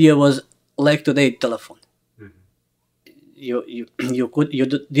ham radio was like today telephone. You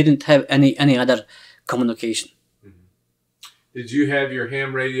didn't have any other communication. Did you have your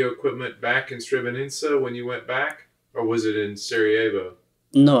ham radio equipment back in Srebrenica when you went back, or was it in Sarajevo?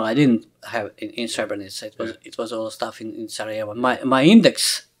 No, I didn't have in Srebrenica. It was all stuff in Sarajevo. My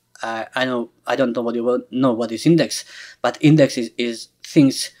index, I don't know what you know what is index, but index is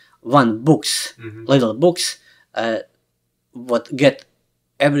things, books, little books, what get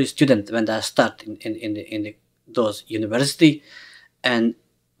every student when they start in those university, and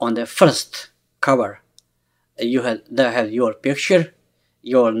on the first cover they have your picture,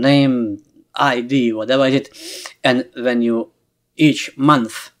 your name, ID, whatever it is, and when you each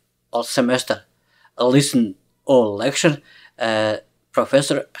month or semester listen all lecture,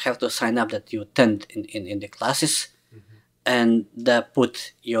 professor have to sign up that you attend in the classes, and they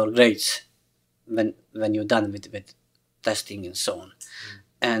put your grades when you're done with testing and so on.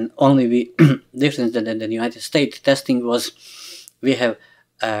 And only we difference than the United States testing was we have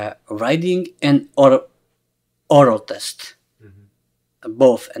writing and oral test,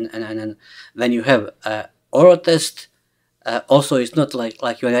 both, and when you have oral test, also it's not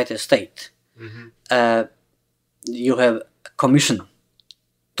like United States. You have a commission,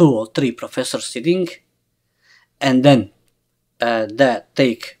 2 or 3 professors sitting, and then they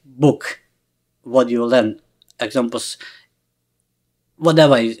take book what you learn, examples,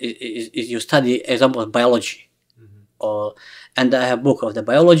 whatever is you study, example biology, and they have book of the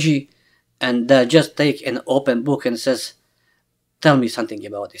biology, and they just take an open book and says, tell me something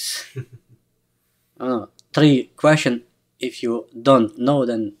about this. 3 questions. If you don't know,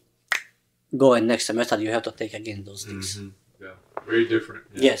 then go, and next semester you have to take again those things. Yeah, very different.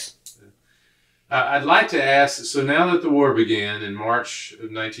 Yeah. Yes. I'd like to ask, so now that the war began in March of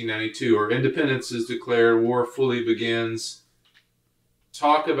 1992, or independence is declared, war fully begins,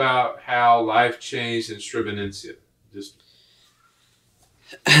 talk about how life changed in Srebrenica. Just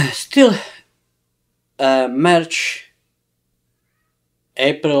still, March,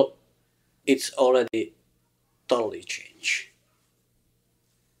 April, it's already totally changed.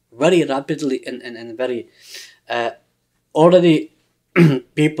 Very rapidly and very, already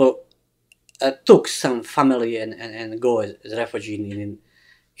people took some family and go as refugee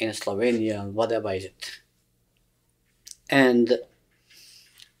in Slovenia and whatever is it. And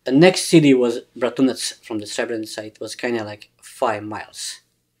the next city was Bratunac from the Srebrenica. It was kind of like 5 miles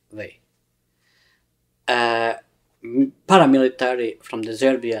away. Paramilitary from the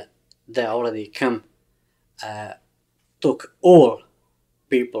Serbia, they already come, took all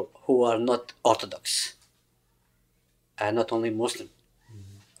people who are not Orthodox, not only Muslim,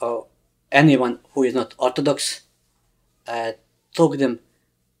 or anyone who is not Orthodox, took them,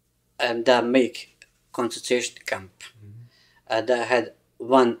 and they make concentration camp. They had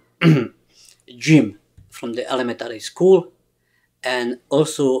one gym from the elementary school, and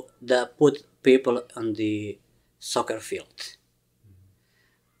also they put people on the soccer field.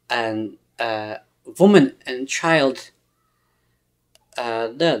 And women and child,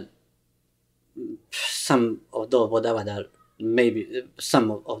 some of those whatever they're maybe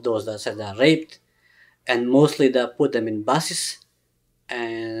some of those that said they are raped, and mostly they put them in buses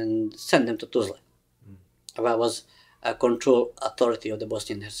and send them to Tuzla. That was a control authority of the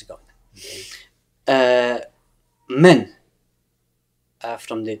Bosnia and Herzegovina. Men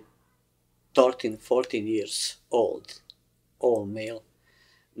from the 13, 14 years old, all male,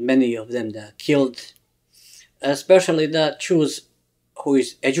 many of them they are killed, especially the Jews who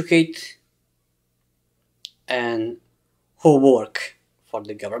is educated and who work for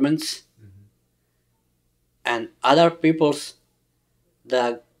the governments, and other peoples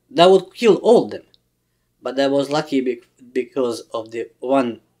that would kill all of them. But I was lucky because of the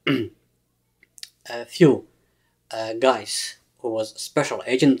one few guys who was special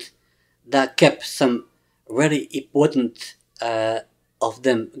agent that kept some very important of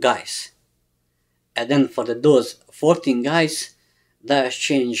them guys. And then for those 14 guys, they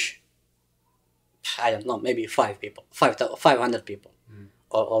exchanged, I don't know, maybe 500 people,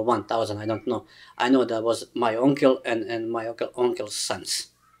 or 1,000, I don't know. I know that was my uncle and my uncle's sons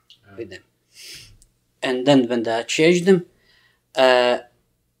with them. And then when they changed them,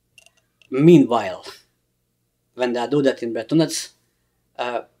 meanwhile, when they do that in Bratunac,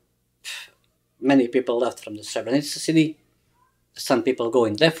 many people left from the Srebrenica city. Some people go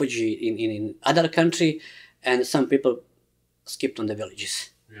in refugee in other country, and some people skipped on the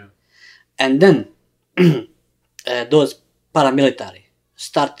villages. Yeah. And then those paramilitary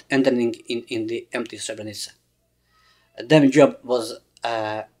start entering in the empty Srebrenica. Their job was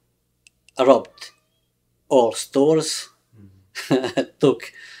robbed all stores,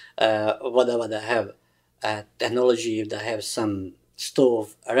 took whatever they have, technology, if they have some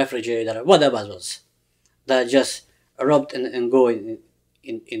stove, a refrigerator, whatever it was. They just robbed and go in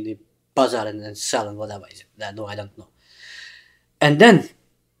the bazaar and sell and whatever is it. I don't know. And then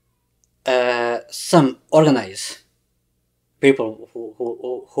some organized people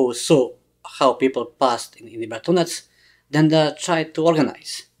who saw how people passed in the Bratunac, then they tried to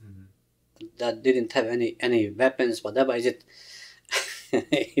organize. That didn't have any weapons, whatever is it.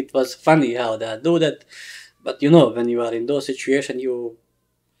 It was funny how they do that, but you know, when you are in those situations, you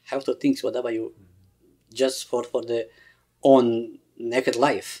have to think whatever you just for the own naked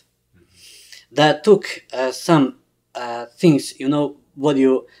life. That took some things, you know, when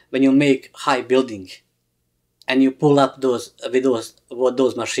you make high building, and you pull up those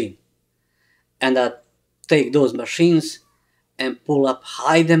machines, and take those machines and pull up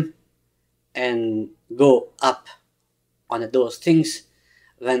high them and go up on those things.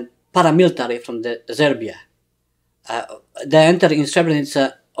 When paramilitary from the Serbia, they enter in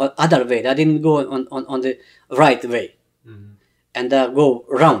Srebrenica other way. They didn't go on the right way, and they go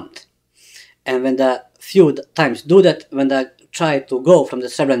round. And when they few times do that, when they try to go from the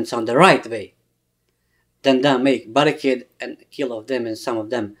Srebrenica on the right way, then they make barricade and kill of them, and some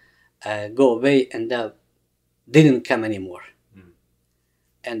of them go away, and they didn't come anymore.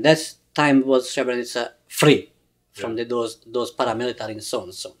 And that time was Srebrenica free from those paramilitary and so on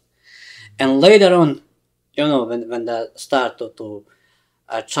and so on. And later on, you know, when they start to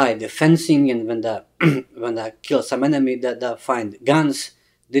try the fencing, and when they kill some enemy, that they find guns,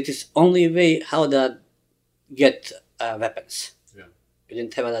 this is only way how they get weapons. You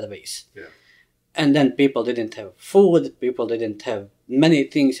didn't have other ways. And then people didn't have food, people didn't have many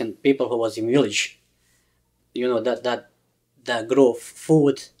things, and people who was in village, you know, that grow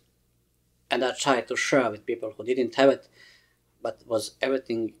food, and I tried to share with people who didn't have it, but was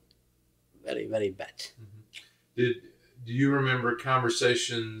everything very, very bad. Do you remember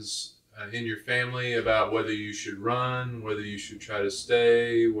conversations in your family about whether you should run, whether you should try to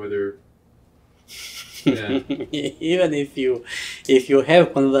stay, whether... Yeah. Even if you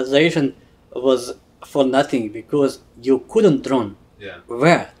have conversation, was for nothing, because you couldn't run.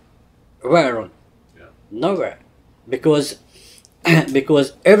 Where run? Nowhere, because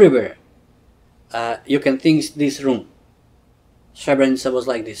everywhere you can think this room, Srebrenica was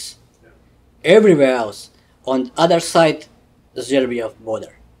like this. Everywhere else, on other side, the Serbia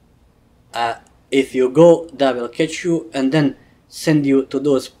border. If you go, they will catch you and then send you to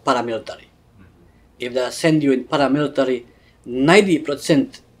those paramilitary. If they send you in paramilitary,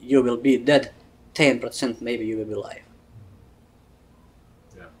 90% you will be dead, 10% maybe you will be alive.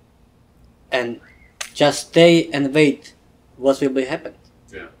 And just stay and wait what will be happen.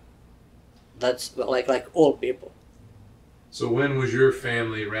 That's like all people. So when was your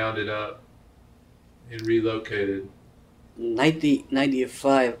family rounded up and relocated?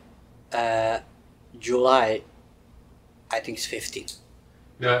 1995, July, I think it's 15.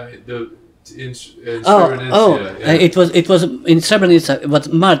 No, in Srebrenica. It was in Srebrenica. It was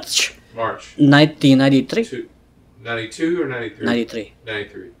March. 1993. 92 or 93? 93.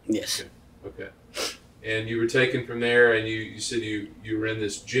 93. Yes. Okay. And you were taken from there, and you said you were in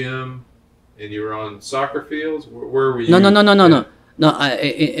this gym, and you were on soccer fields. Where were you? No.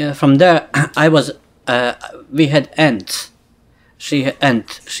 From there, I was. We had ants. She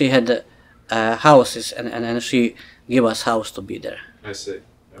had houses, and she gave us house to be there. I see. Okay.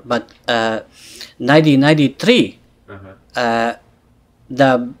 But 1993, that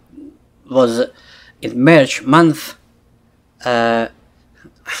was in March month.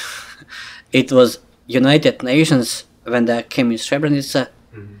 It was United Nations when they came in Srebrenica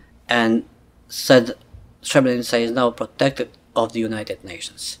and said Srebrenica is now protected of the United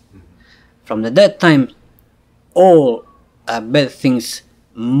Nations. From that time, all bad things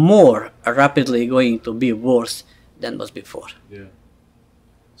more rapidly going to be worse than was before. Yeah.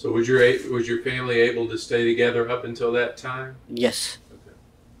 So was your family able to stay together up until that time? Yes. Okay.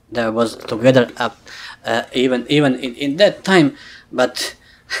 That was together up even in that time, but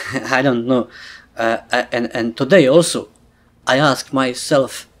I don't know. And today also, I ask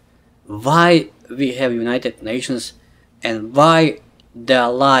myself why we have United Nations and why they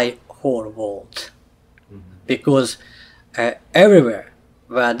lie whole world. Because everywhere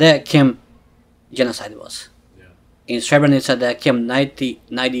where there came, genocide was. Yeah. In Srebrenica there came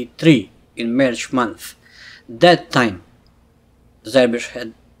 1993 in March month. That time, Serbia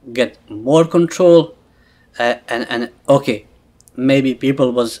had get more control, and okay, maybe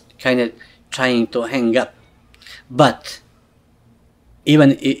people was kind of trying to hang up, but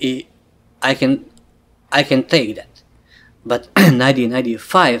even I can take that. But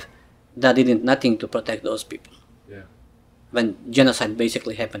 1995, that didn't nothing to protect those people. Yeah. When genocide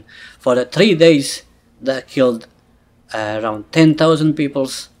basically happened, for the 3 days, they killed around 10,000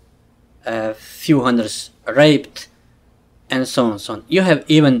 peoples, few hundreds raped, and so on and so on. You have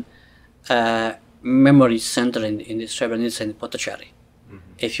even memory center in the Srebrenica and Potocari.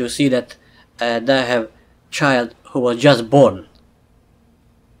 If you see that they have child who was just born,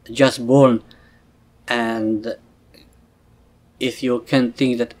 and if you can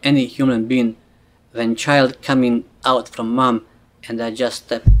think that any human being, when child coming out from mom and they just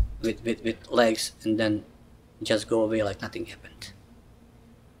step with legs and then just go away like nothing happened.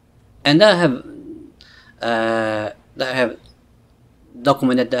 And I have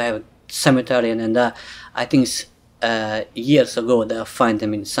documented, I have cemetery, and I think years ago they find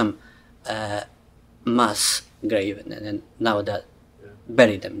them in some mass grave, and now they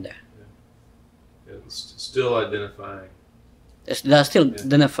bury them there. Yeah. It's still identifying. They are still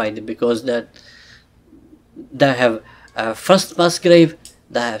identified because they have first mass grave,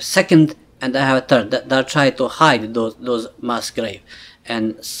 they have second, and they have third. They try to hide those mass grave,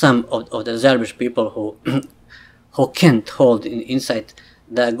 and some of the Serbian people who can't hold inside,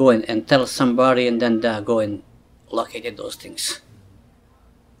 they go in and tell somebody, and then they go and locate those things.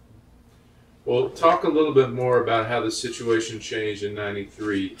 Well, talk a little bit more about how the situation changed in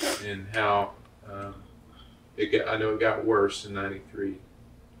 '93 and how I know it got worse in '93.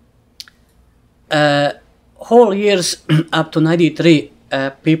 Whole years up to '93,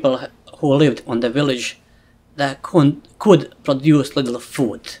 people who lived on the village, they could produce little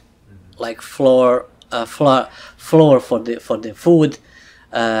food, like flour for the food,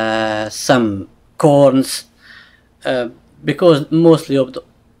 some corns, because mostly of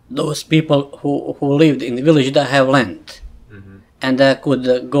those people who lived in the village, they have land, and they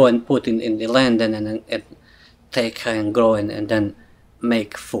could go and put in the land and take and grow and then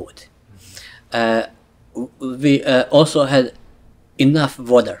make food. We also had enough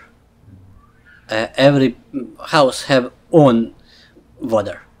water. Every house have own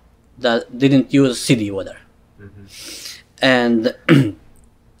water that didn't use city water. And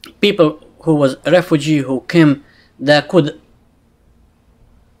people who was refugee who came, they could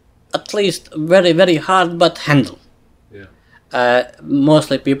at least very, very hard but handle.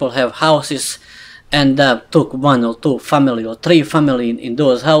 Mostly people have houses, and took 1 or 2 family or 3 family in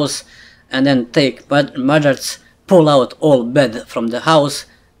those houses, and then take mothers, pull out all bed from the house,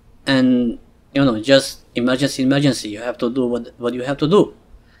 and just emergency, you have to do what you have to do,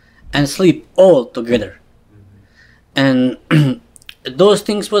 and sleep all together. And those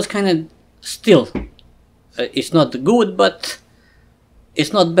things was kind of still, it's not good, but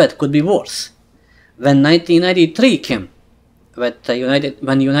it's not bad, could be worse. When 1993 came,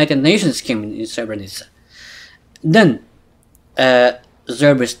 when United Nations came in Srebrenica, then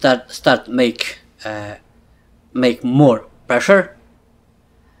Serbia start make more pressure.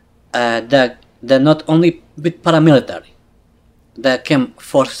 They're not only with paramilitary, they came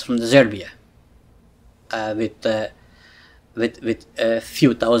forces from Serbia with a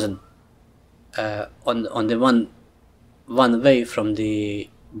few thousand on the one one way from the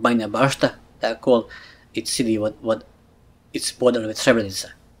Banja Bašta, they call it city what it's border with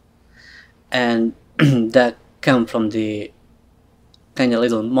Srebrenica, and they come from the kind of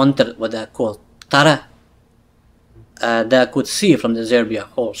little monter what they call Tara. They could see from the Serbia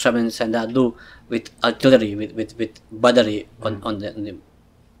whole Srebrenica, and they do with artillery, with battery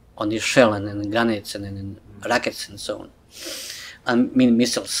on the shell and grenades and rockets and so on. I mean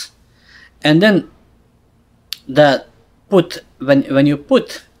missiles. And then that put when you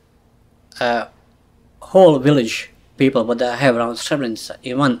put whole village people what they have around Srebrenica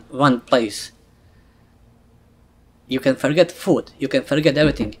in one place, you can forget food, you can forget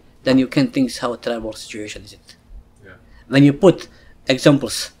everything. Then you can think how terrible situation is it. Yeah. When you put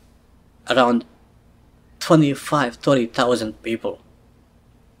examples around 25-30,000 people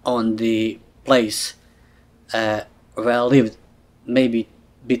on the place where lived maybe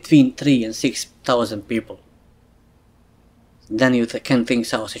between 3,000 and 6,000 people, then you can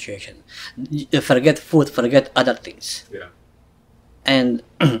think our situation. You forget food, forget other things. Yeah. And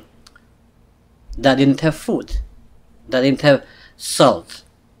they didn't have food, they didn't have salt,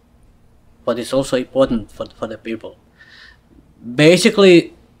 what is also important for the people.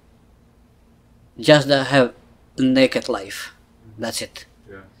 Basically, just they have naked life. That's it.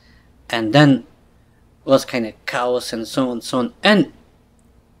 Yeah. And then was kind of chaos and so on, so on. And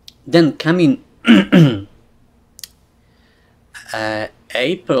then coming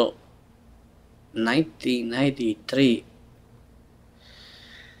April 1993,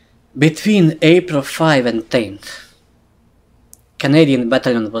 between April 5 and 10th, Canadian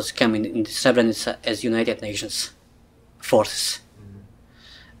battalion was coming in Srebrenica as United Nations forces.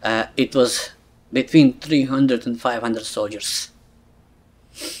 It was between 300 and 500 soldiers.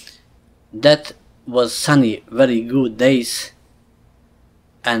 That was sunny, very good days,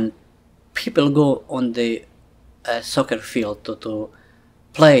 and people go on the soccer field to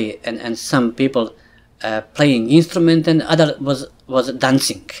play, and some people playing instrument, and other was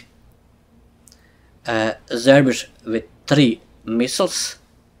dancing. Serbs with 3 missiles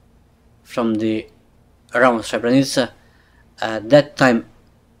from the around Srebrenica that time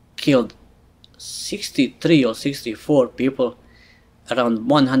killed 63 or 64 people, around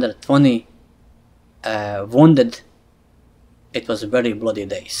 120 wounded. It was very bloody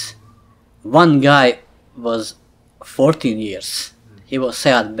days. One guy was 14 years. He was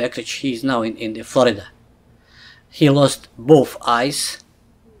Sead Bekric. He is now in the Florida. He lost both eyes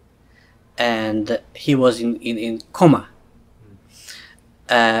and he was in coma.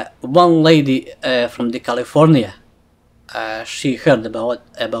 One lady from the California, she heard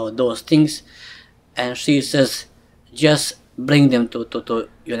about those things, and she says, just bring them to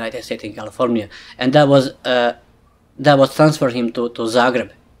United States in California, and that was transferred him to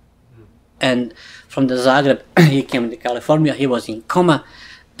Zagreb. And from the Zagreb he came to California. He was in coma,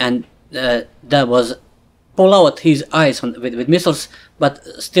 and that was pull out his eyes with missiles, but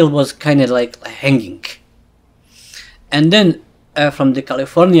still was kind of like hanging. And then from the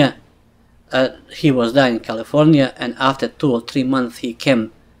California, he was there in California, and after 2 or 3 months he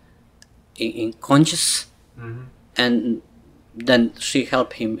came in conscious. And then she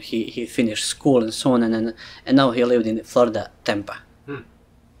helped him. He finished school and so on, and now he lived in Florida, Tampa,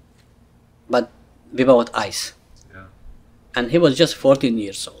 but without eyes. Yeah. And he was just 14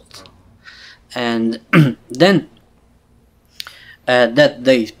 years old. And then that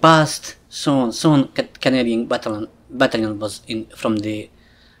day passed, so on. Canadian battalion was from the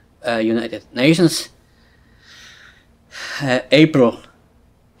United Nations. April,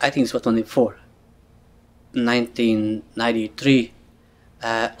 I think it was 24, 1993.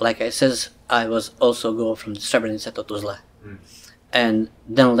 Like I says, I was also go from Srebrenica to Tuzla, and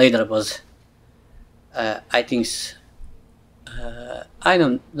then later was I think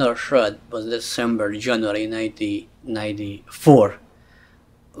I'm not sure, it was December, January 1994,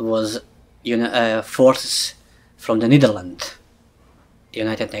 was forces from the Netherlands,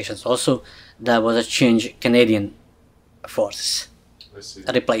 United Nations also. There was a change, Canadian forces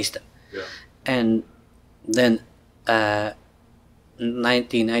replaced them. Yeah. And then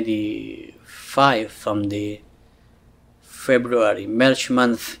 1995, from the February, March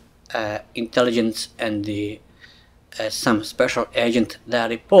month, intelligence and the some special agent, they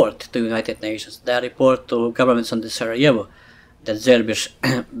report to United Nations, they report to governments on the Sarajevo that Serbia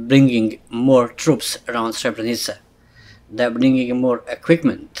bringing more troops around Srebrenica, they're bringing more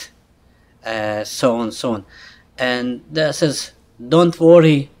equipment, so on. And they says, don't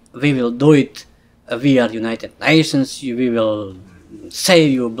worry, we will do it, we are United Nations, we will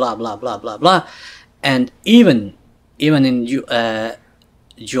save you, blah blah blah blah blah. And even in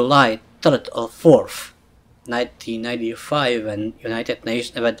July 3rd or 4th, 1995 when United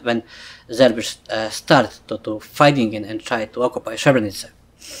Nations, when Serbs started to fighting and try to occupy Srebrenica.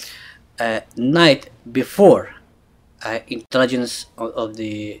 Night before, intelligence of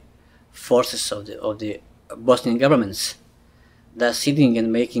the forces of the Bosnian governments, they're sitting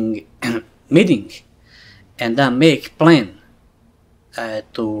and making meeting, and they make plan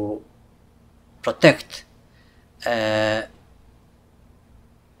to protect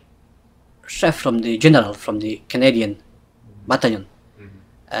chef from the general from the Canadian battalion,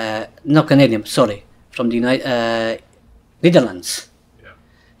 no Canadian, sorry, from the Netherlands. Yeah.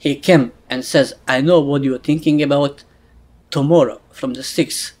 He came and says, I know what you're thinking about. Tomorrow from the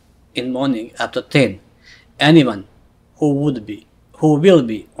 6 in morning up to 10, anyone who will be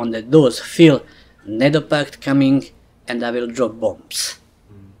on the doors feel NATO pact coming, and I will drop bombs.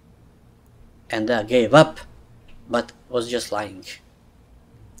 And I gave up, but was just lying.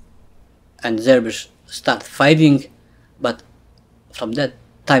 And Serbs start fighting, but from that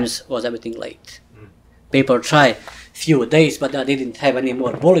times was everything late. People try few days, but I didn't have any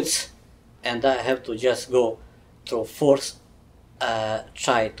more bullets, and I have to just go through force,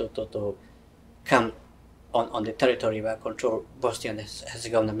 try to come on the territory where control Bosnia and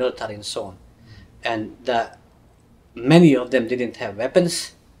Herzegovina military and so on. And many of them didn't have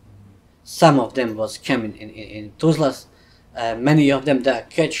weapons. Some of them was coming in Tuzla. Many of them that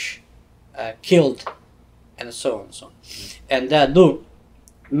catch, killed, and so on, so on. And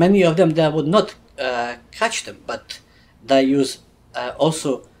many of them that would not catch them, but they use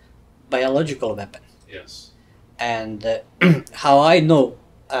also biological weapon. Yes. And how I know,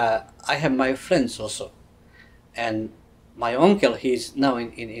 I have my friends also, and my uncle, he's now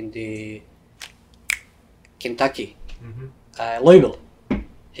in the Kentucky, Louisville.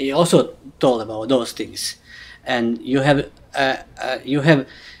 He also told about those things, and you have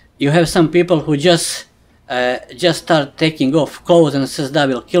some people who just start taking off clothes and says that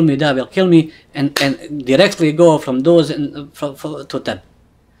will kill me, and directly go from those to them.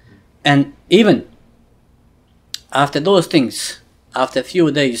 And even after those things, after a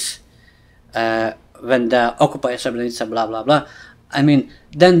few days, when the occupy Srebrenica, blah blah blah, I mean,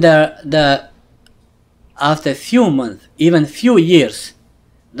 then after a few months, even few years,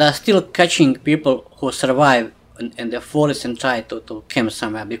 they're still catching people who survive in the forest and try to camp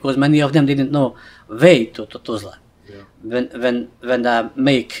somewhere, because many of them didn't know way to Tuzla. Yeah. When they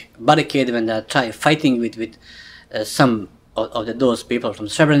make barricade, when they try fighting with some of those people from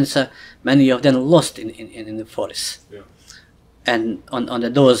Srebrenica, many of them lost in the forest. Yeah. And on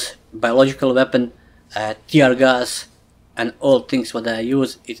those biological weapon, tear gas, and all things what they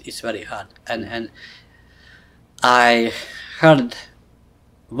use, it's very hard. And I heard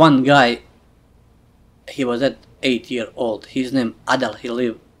one guy, he was at 8 years old. His name Abdulah. He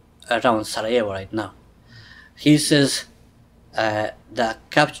live around Sarajevo right now. He says they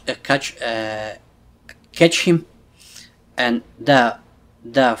catch him, and they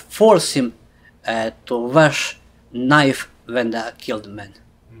force him to wash knife when they killed the man.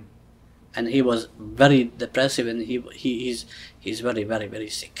 And he was very depressive, and he's very, very, very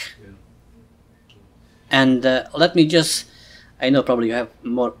sick. Yeah. And let me just, I know probably you have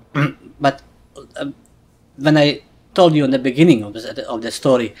more, but when I told you in the beginning of the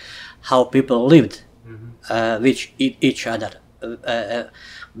story how people lived with each other,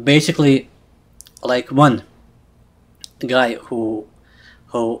 basically, like one guy who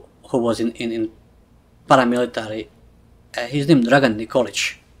was in paramilitary, his name Dragan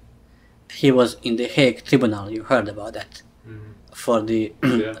Nikolic. He was in the Hague Tribunal. You heard about that, for the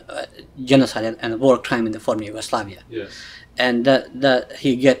genocide and war crime in the former Yugoslavia. Yes. And that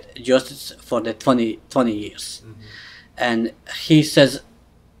he get justice for the 20 years. And he says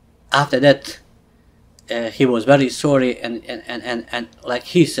after that he was very sorry, and like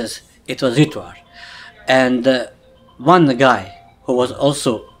he says, it was ritual. And one guy who was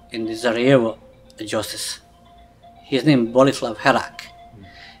also in the Sarajevo justice, his name Borislav Herak,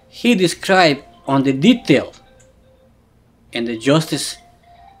 he described on the detail in the justice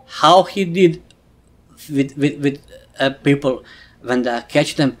how he did with people when they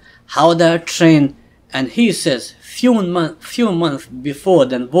catch them, how they are trained. And he says few months before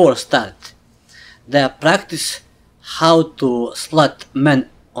the war started, they practice how to slaughter men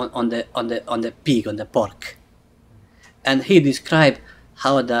on the pig, on the pork. And he described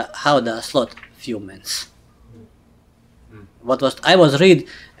how they slaughter few men. I was read,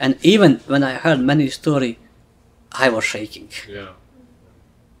 and even when I heard many story, I was shaking. Yeah.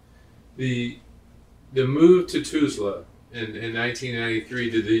 The move to Tuzla in 1993,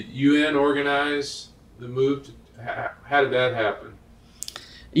 did the UN organize the move? How did that happen?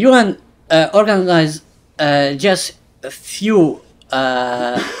 UN organized just a few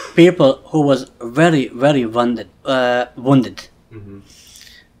people who was very, very wounded,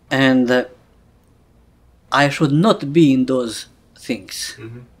 and I should not be in those things.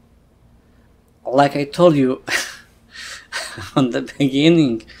 Like I told you on the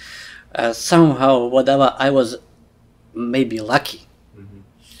beginning, somehow, whatever, I was maybe lucky.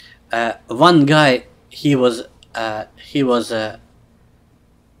 One guy, he was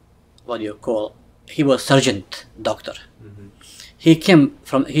what do you call? He was sergeant doctor.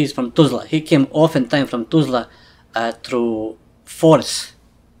 He's from Tuzla. He came oftentimes from Tuzla through force,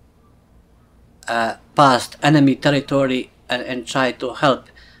 past enemy territory, and tried to help.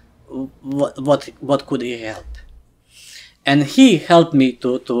 What could he help? And he helped me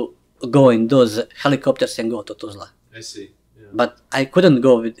to go in those helicopters and go to Tuzla. I see. Yeah. But I couldn't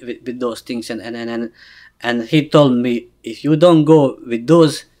go with those things, and he told me, if you don't go with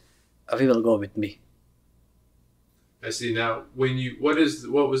those, we will go with me. I see. Now, what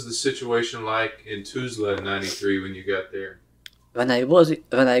was the situation like in Tuzla in '93 when you got there? When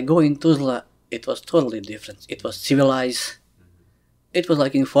I go in Tuzla, it was totally different. It was civilized. It was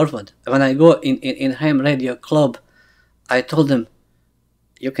like in forward. When I go in ham radio club, I told them,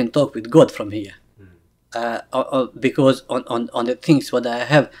 you can talk with God from here, because on the things what I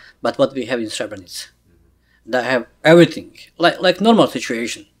have, but what we have in Srebrenica, they have everything like normal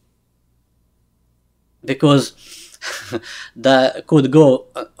situation. Because that could go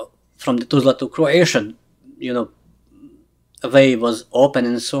from the Tuzla to Croatia, way was open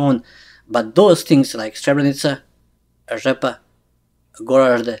and so on, but those things like Srebrenica, Žepa,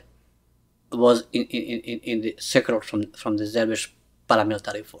 Gorazde was in the secret from the Serbian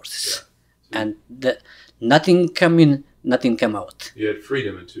paramilitary forces, and nothing came in, nothing came out. You had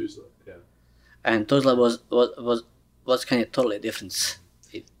freedom in Tuzla, yeah. And Tuzla was kind of totally different.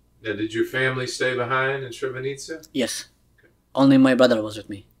 Now, did your family stay behind in Srebrenica? Yes. Okay. Only my brother was with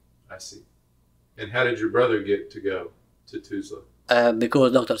me. I see. And how did your brother get to go to Tuzla?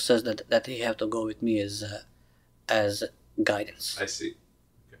 Because doctor says that he have to go with me as guidance. I see.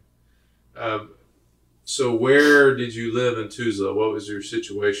 Okay. So where did you live in Tuzla? What was your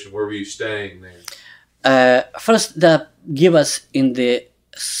situation? Where were you staying there? First, they give us in the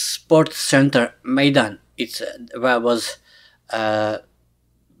sports center Maidan. It's where I was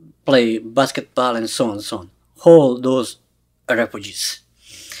play basketball and so on. All those refugees.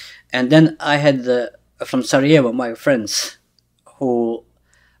 And then I had from Sarajevo my friends who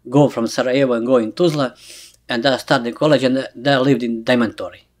go from Sarajevo and go in Tuzla, and they started college and they lived in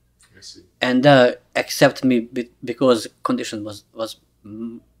dormitory. I see. And they accept me because condition was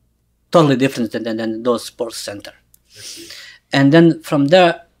totally different than those sports center. I see. And then from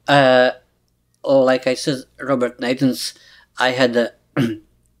there, like I said, Robert Nathan's, I had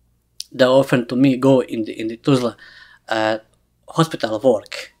they offered to me go in the Tuzla hospital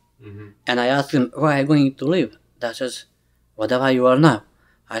work. And I asked them, where are you going to live? They says, whatever you are now.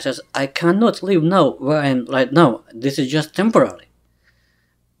 I says, I cannot live now where I am right now. This is just temporary.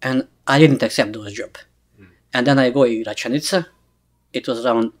 And I didn't accept those job. And then I go in Gračanica. It was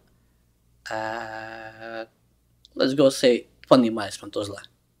around, let's go say 20 miles from Tuzla.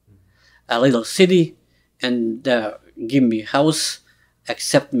 A little city, and they give me house,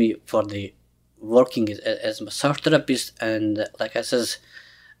 accept me for the working as massage therapist, and like I says,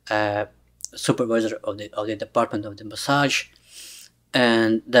 supervisor of the department of the massage,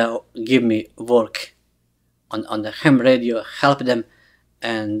 and they give me work on the ham radio, help them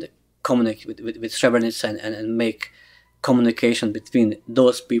and communicate with Srebrenica and make communication between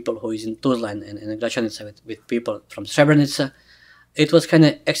those people who is in Tuzla and Gračanica with people from Srebrenica. It was kind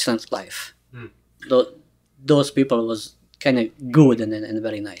of excellent life. Those people was kind of good and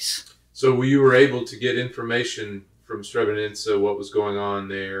very nice. So you were able to get information from Srebrenica, what was going on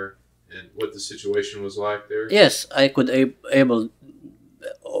there and what the situation was like there? Yes, I could able.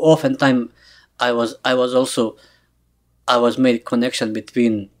 Oftentimes, I was made connection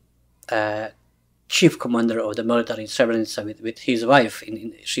between chief commander of the military in Srebrenica with his wife.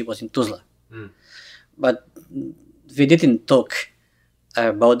 She was in Tuzla, but we didn't talk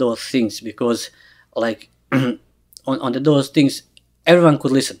about those things because, like, on those things, everyone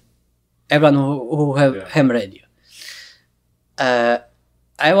could listen. Everyone who have ham radio.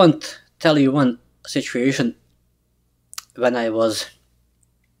 I want to tell you one situation when I was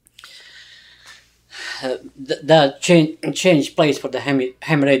that changed place for the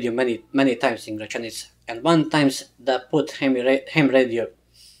ham radio many times in Gračanica, and one times they put ham radio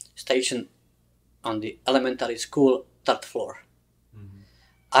station on the elementary school 3rd floor.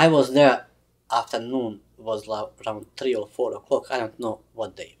 I was there afternoon, was around 3 or 4 o'clock. I don't know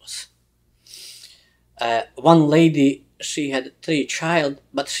what day it was. one lady, she had 3 child,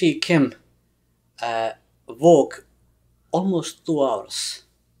 but she came walk almost 2 hours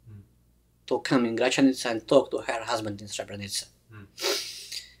to come in Gračanica and talk to her husband in Srebrenica.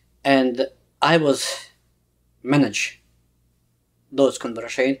 And I was manage those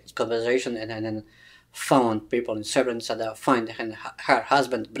conversation and then found people in Srebrenica that find her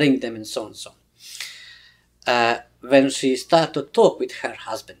husband, bring them, and so on and so on. When she started to talk with her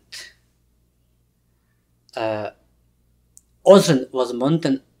husband, Ozren was a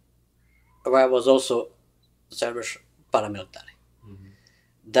mountain where was also Serbian paramilitary.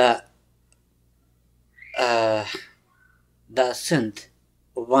 They sent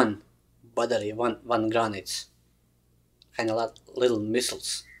one battery, one grenades, kind of little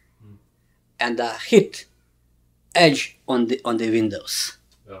missiles, and hit edge on the windows.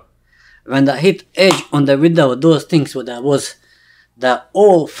 When they hit edge on the window, those things that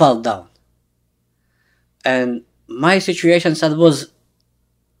all fell down. And my situation was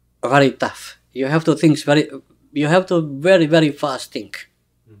very tough. You have to think very fast think.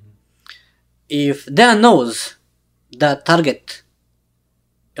 If they knows the target,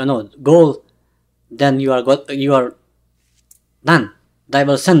 goal, then you are done. They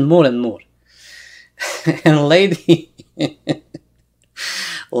will send more and more. And lady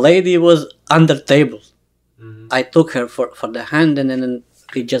was under table. I took her for the hand, and then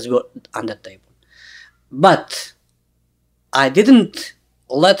he just got under table. But I didn't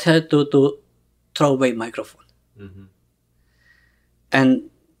let her to throw away microphone. And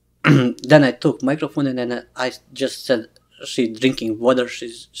then I took microphone, and then I just said, she's drinking water,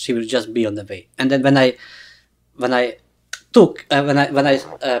 she will just be on the way. And then when I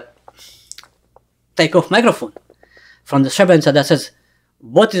take off microphone from the Srebrenica, that says,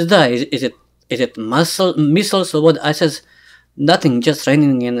 what is that? Is it missiles or what? I says, nothing, just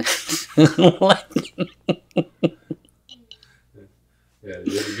raining and lightning. Yeah,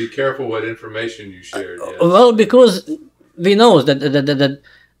 you have to be careful what information you shared. Yeah. Well, because we know that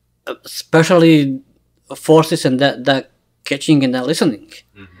especially forces and that catching and that listening.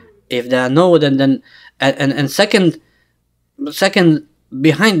 If they know, then and second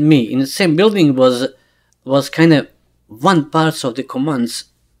behind me in the same building was kind of one part of the commands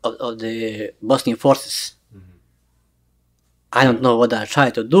of the Bosnian forces. I don't know what I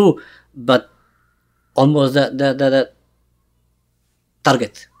tried to do, but almost the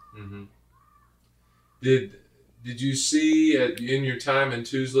target. Did you see in your time in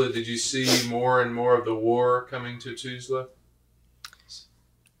Tuzla? Did you see more and more of the war coming to Tuzla?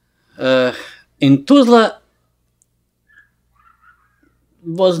 In Tuzla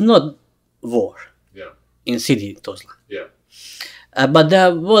was not war. Yeah. In city Tuzla. Yeah. But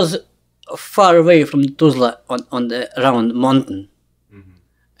there was far away from Tuzla on the round mountain.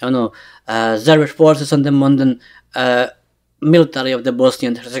 Serbian forces on the mountain, military of the Bosnia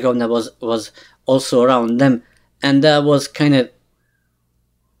and Herzegovina was also around them, and that was kind of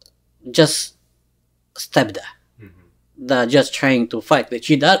just step there. They're just trying to fight with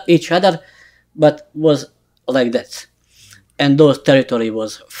each other, but was like that. And those territory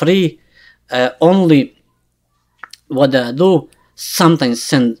was free. Only what they do, sometimes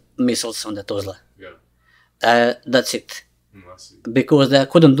send missiles on the Tuzla. Yeah. That's it. I see. Because they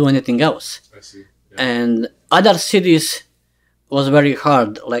couldn't do anything else. I see. Yeah. And other cities was very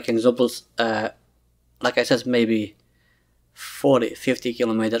hard. Like examples, like I said, maybe 40-50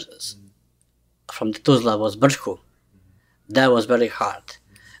 kilometers from the Tuzla was Brčko. That was very hard.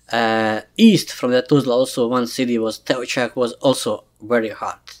 East from the Tuzla, also one city was Teočak, was also very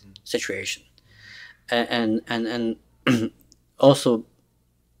hard situation. And also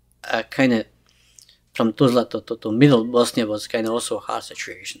kind of from Tuzla to middle Bosnia was kind of also hard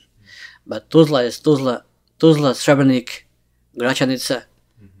situation. But Tuzla is Tuzla, Srebrenik, Gračanica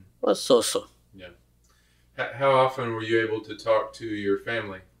was so. Yeah. How often were you able to talk to your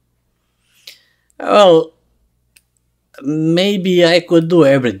family? Well, maybe I could do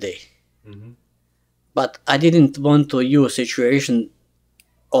every day. But I didn't want to use situation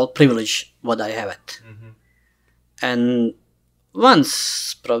or privilege what I have it. And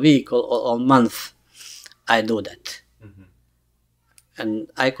once per week or month, I do that. And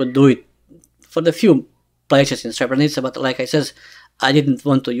I could do it for the few places in Srebrenica, but like I said, I didn't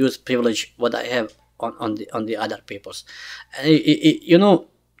want to use privilege what I have on the other people's. The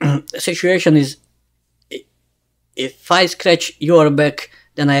situation is, if I scratch your back,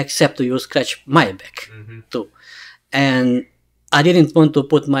 then I accept to you scratch my back too. And I didn't want to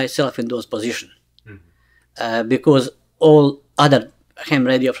put myself in those positions. Because all other ham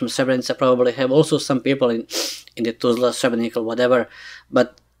radio from Srebrenica probably have also some people in the Tuzla, Srebrenica, whatever.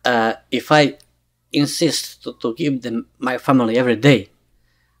 But if I insist to give them my family every day,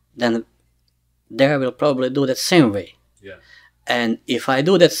 then they will probably do that same way. Yeah. And if I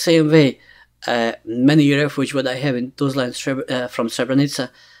do that same way, many refugees what I have in Tuzla and from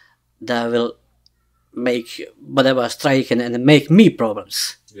Srebrenica, they will make whatever strike and make me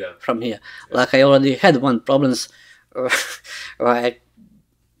problems. Yeah. From here. Yeah. Like I already had one problems where I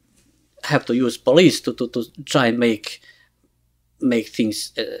have to use police to try and make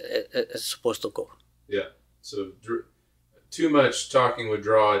things supposed to go. Yeah. So too much talking would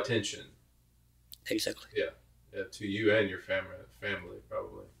draw attention. Exactly. Yeah. Yeah, to you and your family probably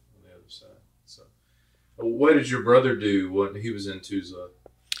on the other side. So, what did your brother do when he was in Tuzla?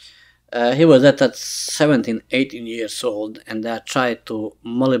 He was at 17, 18 years old, and I tried to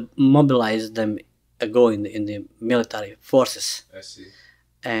mobilize them go in the military forces. I see.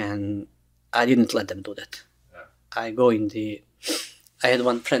 And I didn't let them do that. Yeah. I had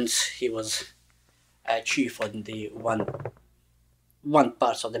one friend, he was a chief on the one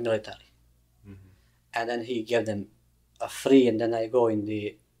part of the military. And then he gave them a free, and then I go in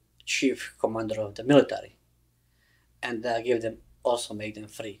the chief commander of the military, and I give them also make them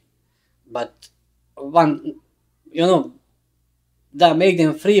free. But one, they make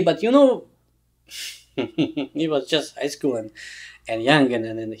them free, but he was just high school and young,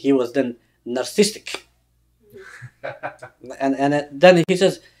 and he was then narcissistic. and then he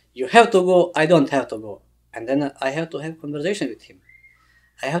says, you have to go, I don't have to go. And then I have to have conversation with him.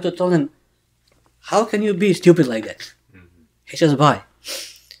 I have to tell him, how can you be stupid like that? He says, why?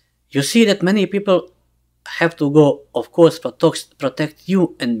 You see that many people have to go, of course, protect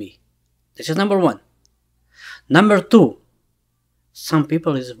you and me. This is number one. Number two, some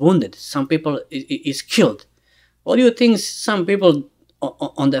people is wounded, some people is killed. What do you think some people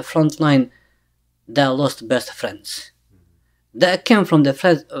on the front line, they lost best friends? They came from the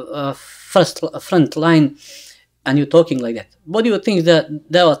first front line, and you're talking like that. What do you think that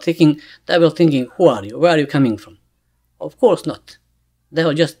they were thinking? They were thinking, who are you? Where are you coming from? Of course not. They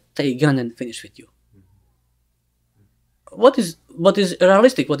will just take a gun and finish with you. What is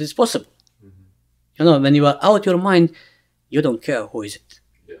realistic? What is possible? When you are out your mind, you don't care who is it.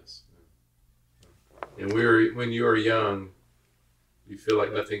 Yes. And when you are young, you feel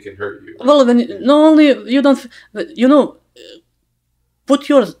like nothing can hurt you. Well, not only you don't, put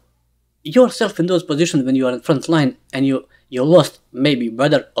yourself in those positions when you are in front line and you lost maybe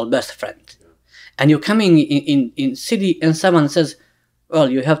brother or best friend, and you're coming in city and someone says, well,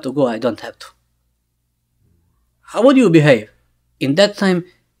 you have to go, I don't have to. How would you behave? In that time,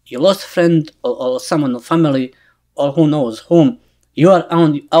 you lost friend or someone of family or who knows whom, you are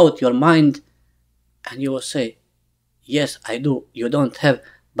out your mind, and you will say, yes, I do, you don't have,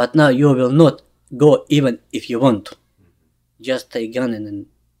 but now you will not go even if you want to. Just take gun and then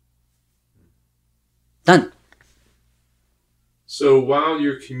done. So while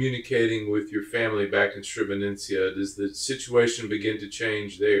you're communicating with your family back in Srebrenica, does the situation begin to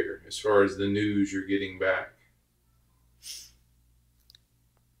change there as far as the news you're getting back?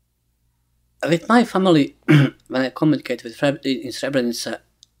 With my family, when I communicate in Srebrenica,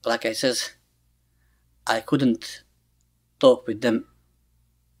 like I says, I couldn't talk with them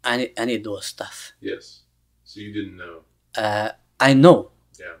any of those stuff. Yes. So you didn't know. I know.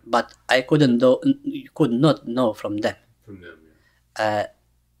 Yeah. But I could not know from them. From them, yeah.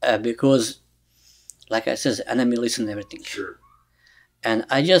 Because, like I says, enemy listen everything. Sure. And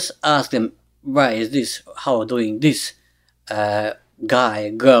I just asked them, why is this? How doing this? Guy,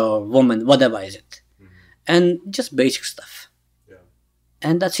 girl, woman, whatever is it? And just basic stuff. Yeah.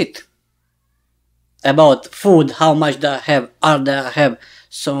 And that's it. About food, how much they have,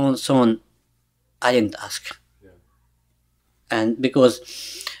 so on, I didn't ask. Yeah. And because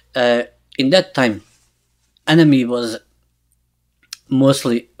in that time, enemy was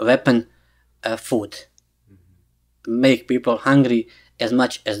mostly weapon, food. Make people hungry as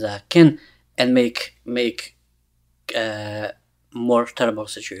much as they can, and make more terrible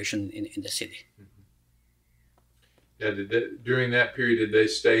situation in the city. Yeah, during that period, did they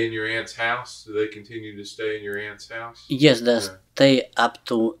stay in your aunt's house? Did they continue to stay in your aunt's house? Yes, they stay up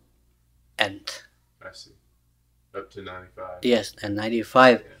to end. I see. Up to 95. Yes, and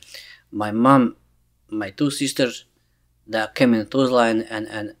 95. Yeah. My mom, my two sisters, they came in Tuzla,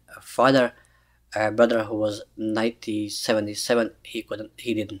 and father, brother who was 77, he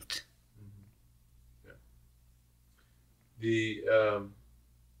didn't.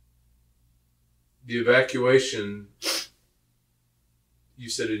 The evacuation, you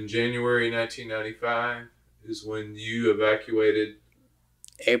said in January 1995 is when you evacuated?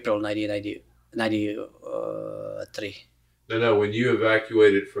 April 1993. No, when you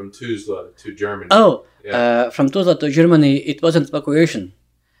evacuated from Tuzla to Germany. Oh, Yeah. from Tuzla to Germany, it wasn't evacuation.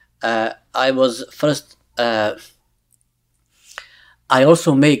 I was first. I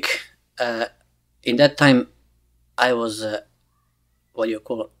also make. In that time, I was what you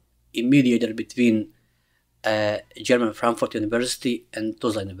call a mediator between German Frankfurt University and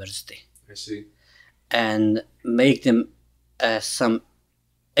Tuzla University. I see. And make them some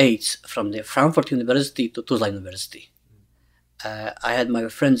aids from the Frankfurt University to Tuzla University. I had my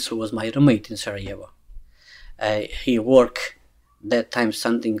friends who was my roommate in Sarajevo. He worked that time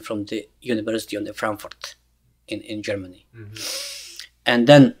something from the university on the Frankfurt in Germany. And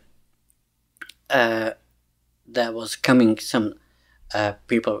then there was coming some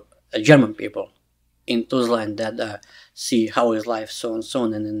people, German people in Tuzla, and that see how is life, so and so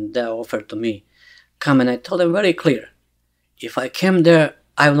on, and then they offered to me come, and I told them very clear, if I came there,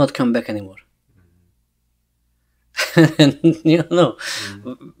 I will not come back anymore. You know,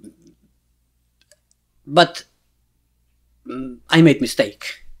 but I made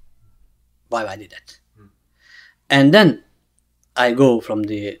mistake. Why I did that? And then I go from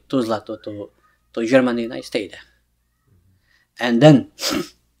the Tuzla to Germany, and I stay there. And then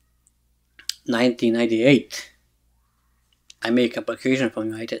 1998, I make application from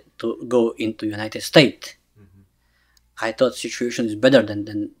United to go into United States. I thought situation is better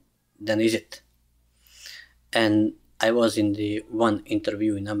than is it. And I was in the one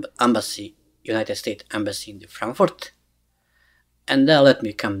interview in embassy, United States embassy in the Frankfurt, and they let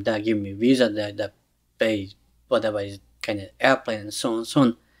me come. They give me visa. They pay whatever is kind of airplane and so on and so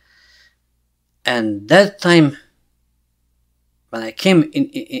on. And that time, when I came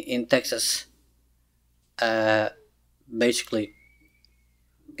in Texas, basically,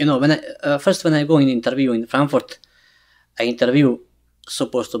 you know, when I first when I go in interview in Frankfurt, I interview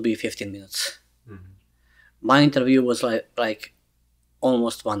supposed to be 15 minutes. My interview was like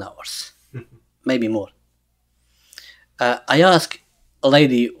almost 1 hour, maybe more. I asked a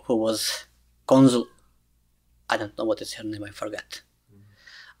lady who was consul, I don't know what is her name, I forgot.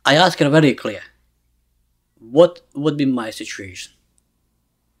 I asked her very clear, what would be my situation?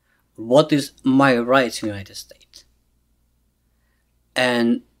 What is my rights in the United States?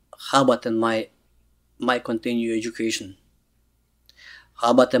 And how about my continued education?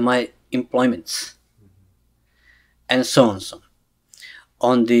 How about my employments? And so on, so on.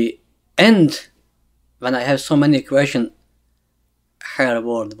 On the end, when I have so many questions, her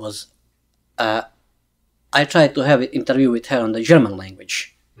word was, I tried to have an interview with her on the German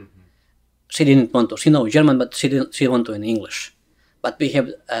language. She didn't want to. She knows German, but she didn't want to in English. But we have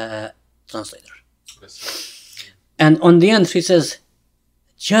a translator. And on the end, she says,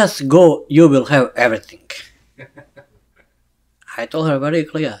 just go, you will have everything. I told her very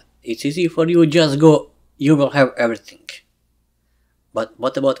clear, it's easy for you, just go, you will have everything. But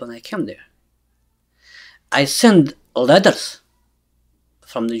what about when I came there? I sent letters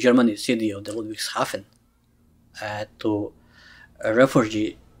from the Germany city of the Ludwigshafen to a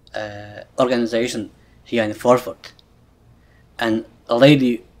refugee organization here in Frankfurt. And a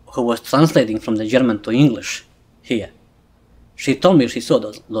lady who was translating from the German to English here, she told me she saw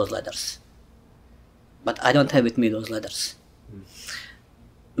those letters. But I don't have with me those letters.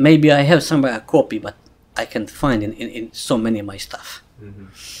 Maybe I have somewhere a copy, but I can't find in so many of my stuff.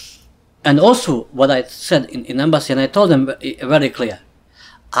 And also what I said in embassy, and I told them very clear,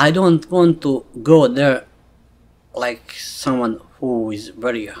 I don't want to go there like someone who is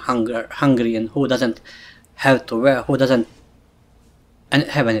very hungry and who doesn't have to wear, who doesn't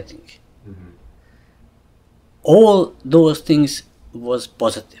have anything. All those things was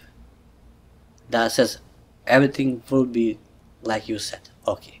positive. That says everything will be like you said.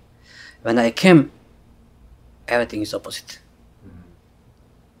 Okay. When I came, everything is opposite.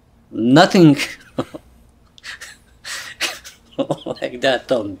 Nothing like that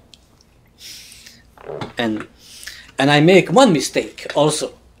told me. And I make one mistake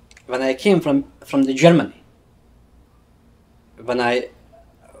also. When I came from the Germany, when I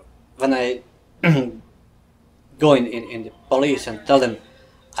go in the police and tell them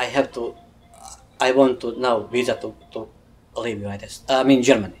I want to now visa to leave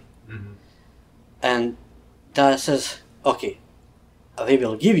Germany. And that says, okay, we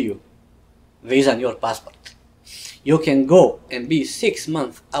will give you visa and your passport. You can go and be 6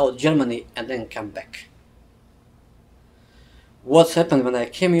 months out Germany and then come back. What's happened when I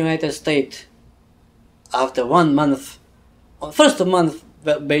came to United States? After 1 month, on first month,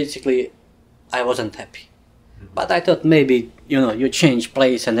 basically, I wasn't happy. But I thought maybe, you change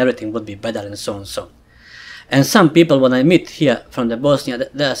place and everything would be better and so on and so on. And some people, when I meet here from the Bosnia,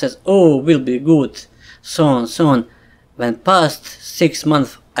 they says, oh, will be good, so on, so on. when past 6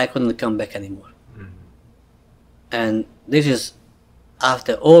 months, I couldn't come back anymore. And this is,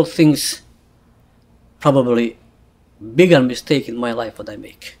 after all things, probably bigger mistake in my life what I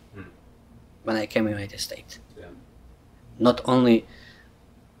make when I came in the United States. Yeah.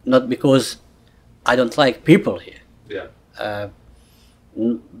 Not because I don't like people here. Yeah.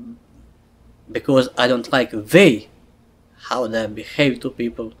 Because I don't like how they behave to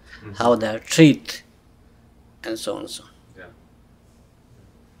people, how they treat, and so on and so on. Yeah.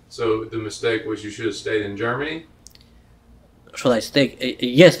 So the mistake was you should have stayed in Germany? Should I stay?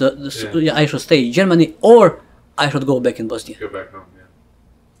 Yes, I should stay in Germany, or I should go back in Bosnia. Go back home, yeah.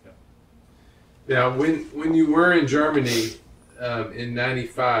 Now, when you were in Germany in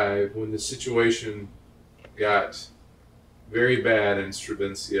 '95, when the situation got very bad in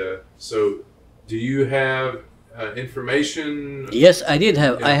Srebrenica, so do you have information? Yes, I did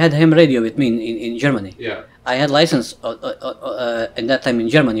have. Yeah. I had ham radio with me in Germany. Yeah. I had license in that time in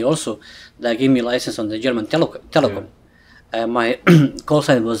Germany also. They gave me license on the German telecom. My call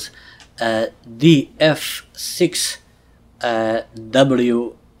sign was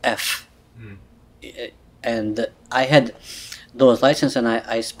DF6WF, and I had those license, and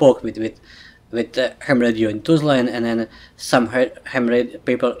I spoke with ham radio in Tuzla, and then some ham radio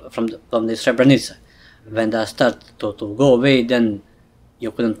people from the Srebrenica. When they start to go away, then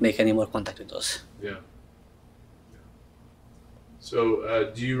you couldn't make any more contact with us. Yeah. So,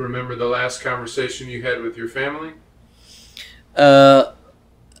 do you remember the last conversation you had with your family?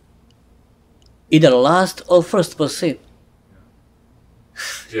 Either last or first was same.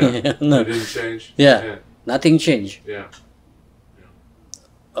 Yeah. No. It didn't change? Yeah. Nothing changed. Yeah.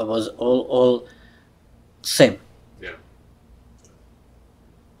 It was all same. Yeah.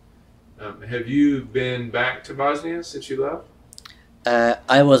 Have you been back to Bosnia since you left?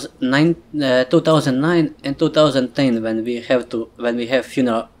 I was 2009 and 2010 when we have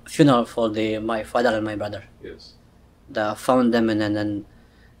funeral for my father and my brother. Yes. They found them, and then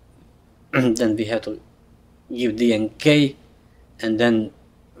we have to give DNK, and then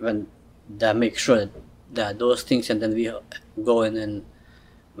when they make sure that those things, and then we go in and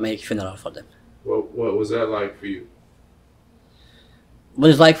make funeral for them. What was that like for you?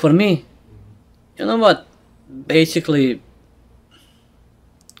 What it's like for me? You know what? Basically,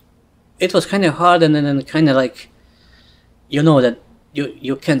 it was kind of hard, and then kind of like, you know that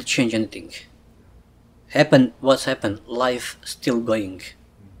you can't change anything. What's happened, life still going,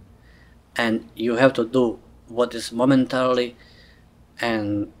 and you have to do what is momentarily,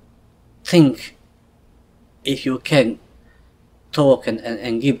 and think if you can talk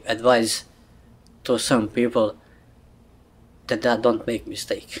and give advice to some people that they don't make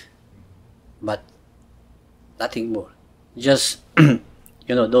mistake, but nothing more. Just you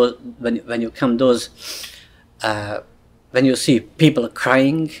know, those when you come those when you see people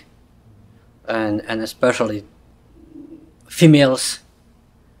crying, and especially females,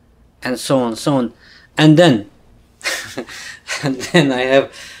 and so on, and then and then I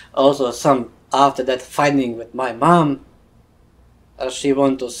have also some after that fighting with my mom. She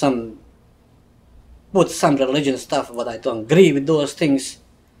want to put some religion stuff, but I don't agree with those things,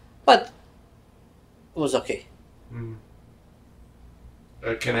 but it was okay.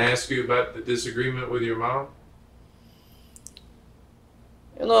 Can I ask you about the disagreement with your mom?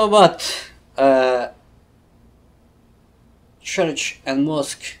 You know what? Church and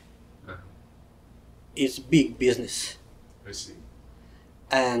mosque is big business. I see.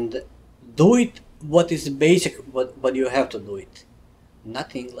 And do it what is basic, but you have to do it.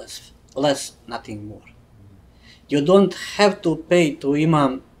 Nothing less, nothing more. You don't have to pay to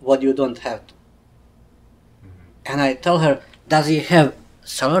imam what you don't have to. And I tell her, does he have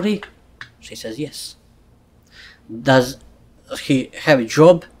salary? She says yes. Does he have a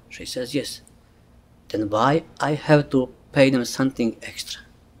job? She says yes. Then why I have to pay them something extra?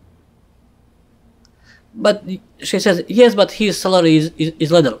 But she says yes, but his salary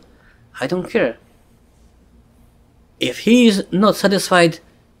is little. I don't care. If he is not satisfied,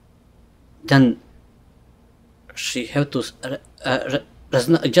 then she have to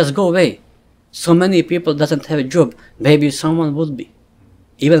just go away. So many people doesn't have a job. Maybe someone would be,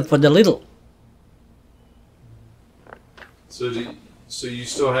 even for the little. So you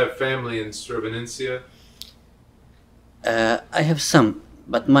still have family in Srebrenica? I have some,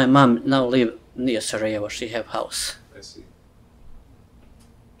 but my mom now live near Sarajevo. She have house. I see.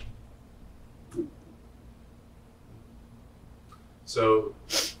 So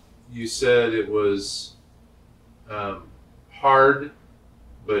you said it was hard,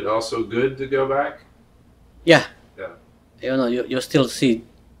 but also good to go back? Yeah. Yeah. You know, you still see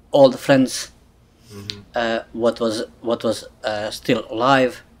all the friends, what was still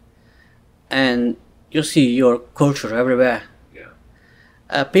alive, and you see your culture everywhere.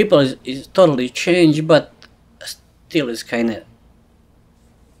 Yeah. People is totally changed, but still is kind of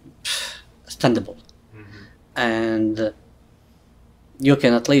standable, and you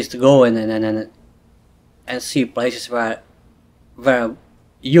can at least go and see places where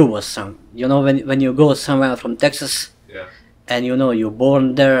you was some. You know, when you go somewhere from Texas, yeah, and you know you're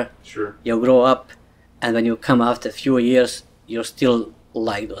born there, sure, you grow up, and when you come after a few years, you still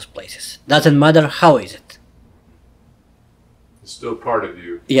like those places. Doesn't matter how is it. It's still part of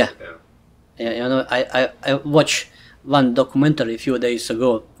you. Yeah. Yeah, you know, I watched one documentary a few days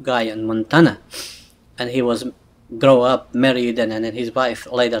ago, guy in Montana, and he was grow up, married, and then his wife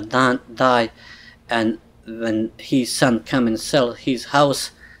later died, and when his son come and sell his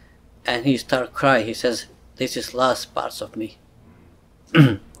house, and he start cry, he says, "This is last parts of me."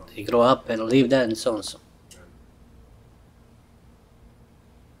 He grow up and live there and so on. So.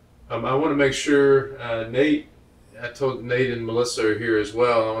 I want to make sure Nate. I told Nate and Melissa are here as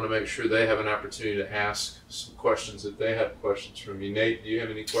well. I want to make sure they have an opportunity to ask some questions if they have questions from you. Nate, do you have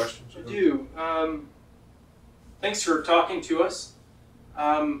any questions? I do. Thanks for talking to us.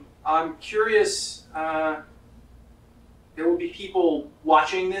 I'm curious, there will be people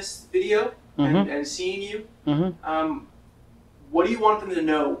watching this video and seeing you. What do you want them to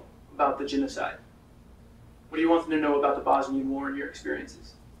know about the genocide? What do you want them to know about the Bosnian War and your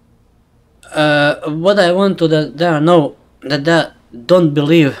experiences? What I want to know that they don't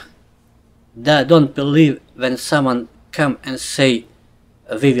believe when someone come and say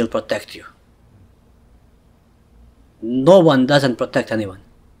we will protect you. No one doesn't protect anyone.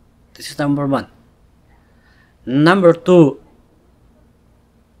 This is number one. Number two,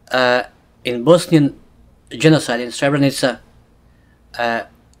 in Bosnian genocide in Srebrenica,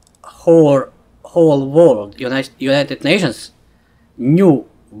 whole world, United Nations knew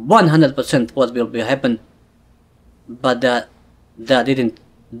 100% what will be happen, but they didn't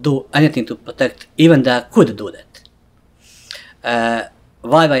do anything to protect. Even they could do that.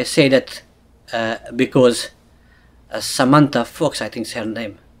 Why I say that? Because Samantha Fox, I think is her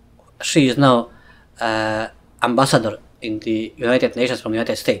name. She is now ambassador in the United Nations from the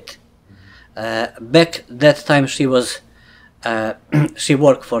United States. Back that time, she was she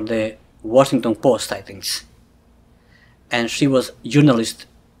worked for the Washington Post, I think, and she was journalist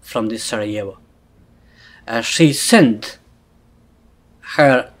from this Sarajevo. She sent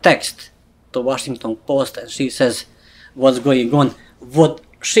her text to Washington Post, and she says what's going on, what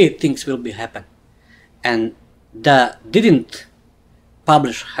she thinks will be happen, and they didn't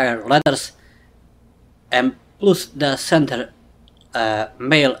publish her letters, and plus they sent her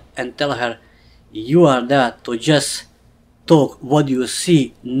mail and tell her, you are there to just talk what you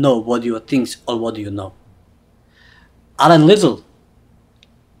see, know what you think, or what you know. Alan Little,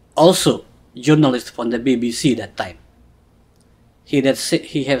 also journalist from the BBC that time, he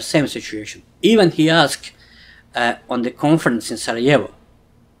have same situation. Even he asked on the conference in Sarajevo,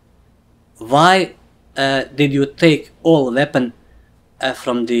 why did you take all weapon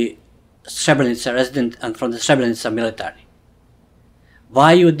from the Srebrenica resident and from the Srebrenica military?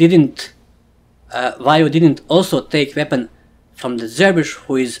 Why you didn't also take weapon from the Serbish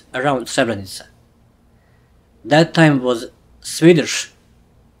who is around Srebrenica? That time was Swedish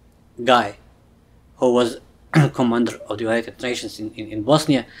guy who was commander of the United Nations in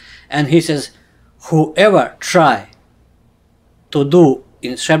Bosnia, and he says, whoever try to do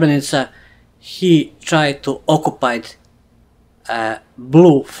in Srebrenica, he tried to occupy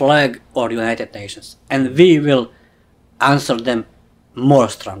blue flag or United Nations, and we will answer them more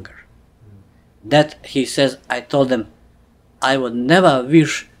stronger. That he says, I told them, I would never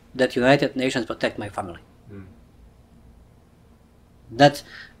wish that United Nations protect my family. That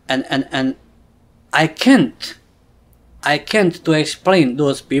and I can't to explain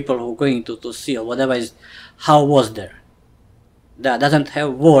those people who are going to see or whatever is how was there. That doesn't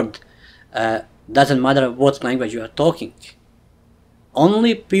have word. Doesn't matter what language you are talking.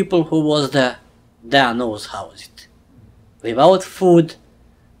 Only people who was there knows how is it. Without food,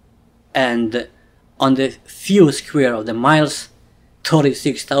 and on the few square of the miles,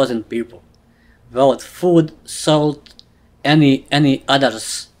 36,000 people. Without food, salt, any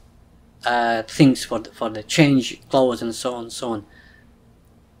others things for the change, clothes and so on.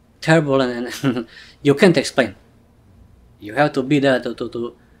 Terrible, and you can't explain. You have to be there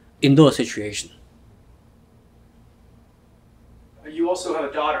to in those situations. You also have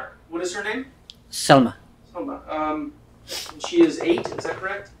a daughter. What is her name? Selma. Selma. She is 8, is that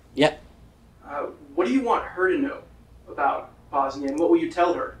correct? Yeah. What do you want her to know about Bosnia, and what will you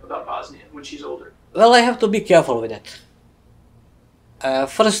tell her about Bosnia when she's older? Well, I have to be careful with that.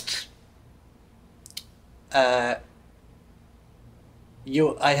 First, I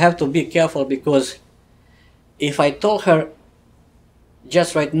have to be careful because if I told her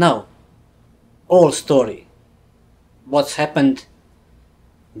just right now, all story, what's happened,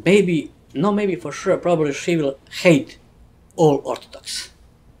 maybe, no maybe for sure, probably she will hate all Orthodox.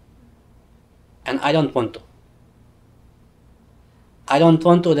 And I don't want to. I don't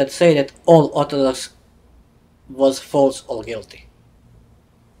want to say that all Orthodox was false or guilty.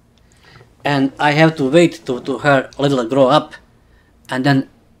 And I have to wait to her little grow up and then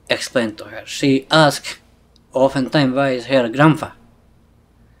explain to her. She asks oftentimes why is her grandpa.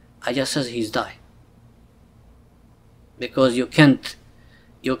 I just says he's died. Because you can't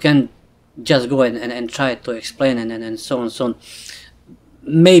just go and try to explain and so on and so on.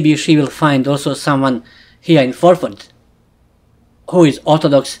 Maybe she will find also someone here in Forford who is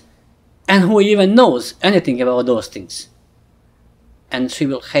Orthodox and who even knows anything about those things. And she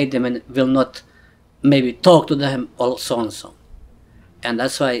will hate them and will not maybe talk to them or so on and so on. And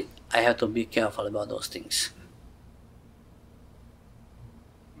that's why I have to be careful about those things.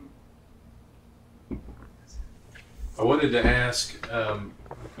 I wanted to ask,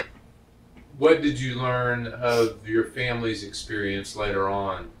 what did you learn of your family's experience later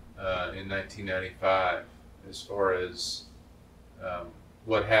on in 1995 as far as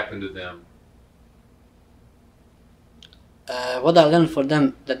what happened to them? What I learned for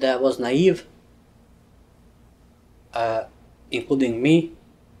them, that I was naive, including me,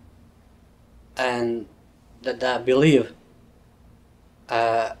 and that I believe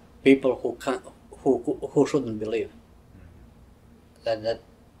people who shouldn't believe. That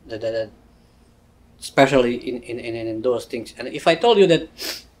especially in those things. And if I told you that,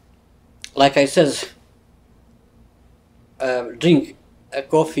 like I says, drink a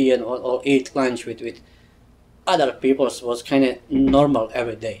coffee and or eat lunch with other people was kind of normal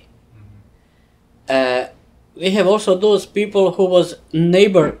every day. We have also those people who was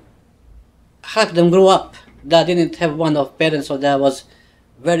neighbor, helped them grow up, that didn't have one of parents or that was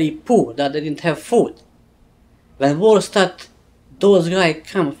very poor, that they didn't have food. When war started, those guys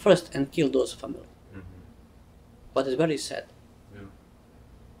come first and kill those family. But it's very sad. Yeah.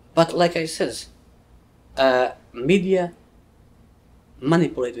 But like I says, media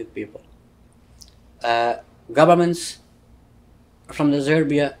manipulate with people. Governments from the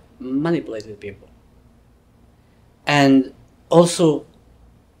Serbia manipulate with people. And also,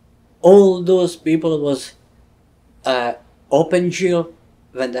 all those people was open jail.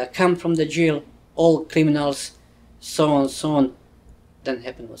 When they come from the jail, all criminals, so on, so on, then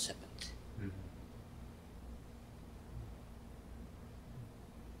happened what's happened.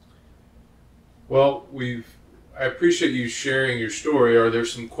 Well, I appreciate you sharing your story. Are there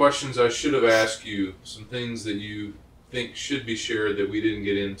some questions I should have asked you? Some things that you think should be shared that we didn't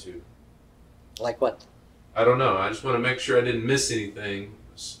get into? Like what? I don't know. I just want to make sure I didn't miss anything.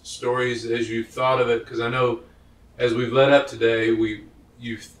 Stories as you thought of it, because I know as we've led up today,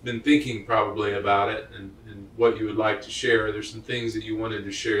 you've been thinking probably about it and what you would like to share. There's some things that you wanted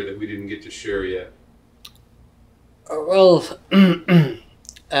to share that we didn't get to share yet. Well,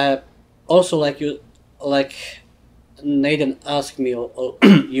 also like Nathan asked me, or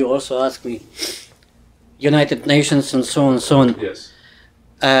you also asked me, United Nations and so on and so on. Yes.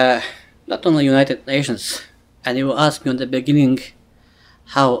 Not only United Nations, and you asked me in the beginning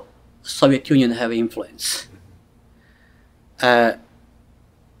how Soviet Union have influence.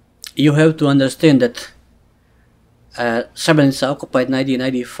 You have to understand that Srebrenica occupied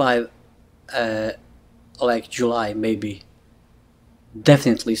 1995, like July maybe,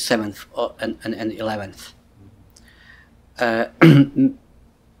 definitely 7th and 11th.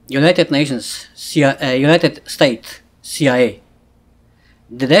 United Nations, United States, CIA,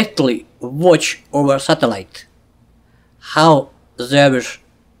 directly watch over satellite how Serbian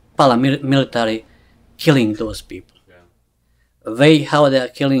paramilitary killing those people. Yeah. Way how they are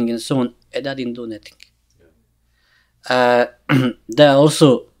killing and so on, and that didn't do nothing. Yeah. They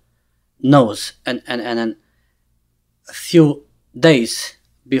also knows and a few days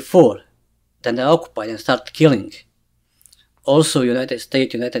before then they occupied and start killing. Also United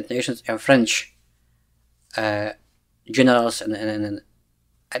States, United Nations and French generals and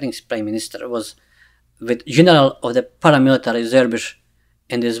I think Prime Minister was with general of the paramilitary Serbia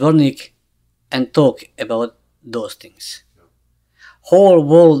in the Zvornik and talk about those things. Yeah. Whole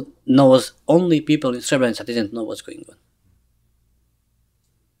world knows, only people in Srebrenica didn't know what's going on.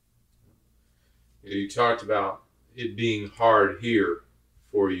 You talked about it being hard here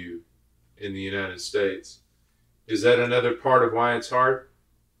for you in the United States. Is that another part of why it's hard?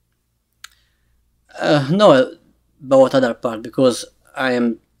 No, about other part, because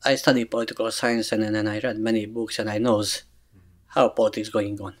I study political science, and I read many books, and I knows how politics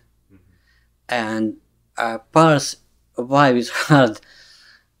going on. And parts why it's hard.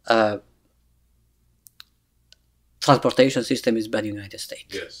 Transportation system is bad in the United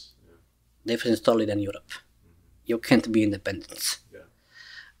States. Yes. Yeah. Different totally than Europe. You can't be independent.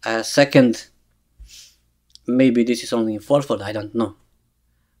 Yeah. Second, maybe this is only in Forford, I don't know.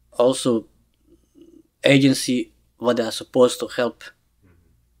 Also, agency what they are supposed to help,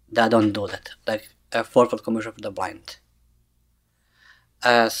 they don't do that. Like a Forford Commission for the Blind.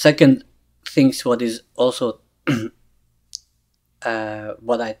 Second things what is also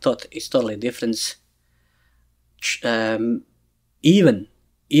what I thought is totally different. Even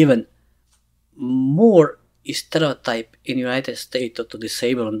more stereotype in United States to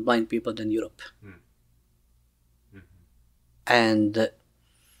disabled and blind people than Europe. And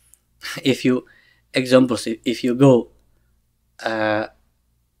if you examples, if you go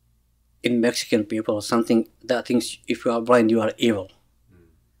in Mexican people or something that thinks if you are blind you are evil.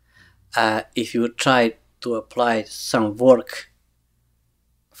 If you try to apply some work,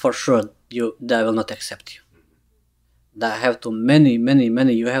 for sure they will not accept you. They have to many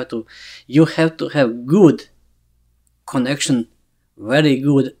you have to have good connection, very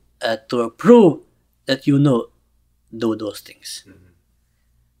good to prove that you know do those things.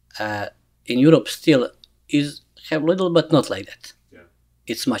 In Europe still is have little, but not like that. Yeah.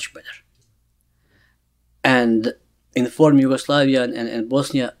 It's much better. And in former Yugoslavia and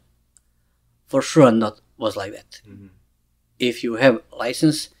Bosnia, for sure not was like that. If you have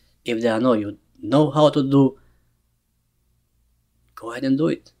license, if they know you know how to do, go ahead and do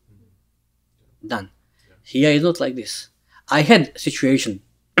it. Done. Yeah. Here is not like this. I had situation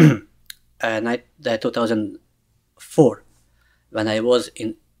in 2004 when I was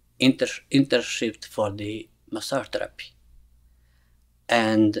in internship for the massage therapy,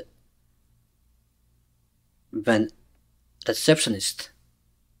 and when receptionist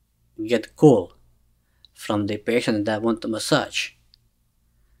get call from the patient that want to massage,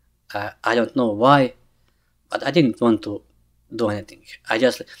 I don't know why, but I didn't want to do anything.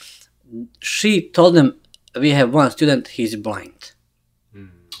 She told them, we have one student, he's blind. I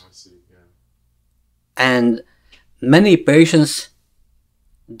see, yeah. And many patients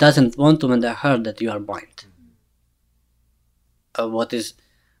doesn't want to when they heard that you are blind. What is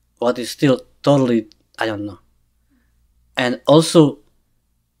still totally, I don't know. And also,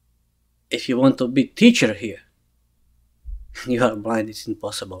 if you want to be teacher here, you are blind, it's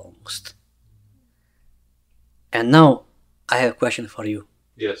impossible almost. And now, I have a question for you.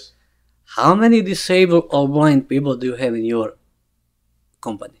 Yes. How many disabled or blind people do you have in your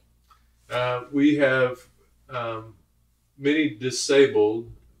company? We have many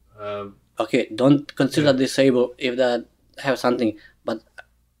disabled. Okay, don't consider disabled if they have something, but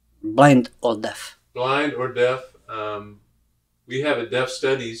blind or deaf. Blind or deaf. We have a deaf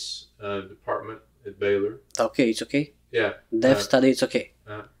studies department at Baylor. Okay, it's okay. Yeah. Deaf study, it's okay.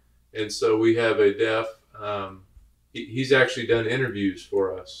 And so we have a deaf. He's actually done interviews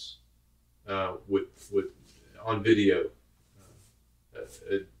for us with on video.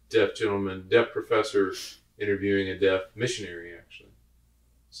 A deaf gentleman, deaf professor interviewing a deaf missionary, actually.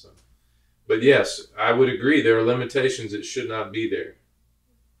 So, but yes, I would agree there are limitations that should not be there.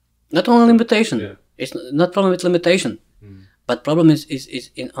 Not only limitation. Yeah. It's not problem with limitation, but problem is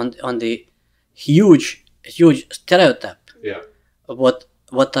on the huge stereotype. Yeah. What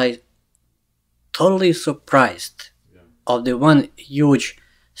I totally surprised of the one huge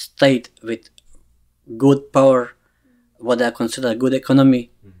state with good power, what I consider good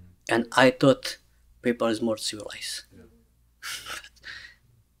economy, and I thought people is more civilized.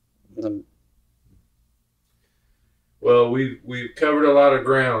 Yeah. Well, we've covered a lot of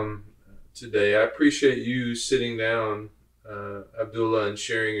ground today. I appreciate you sitting down, Abdulah, and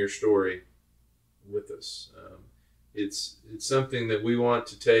sharing your story with us. It's something that we want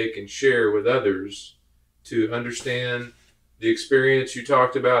to take and share with others to understand the experience you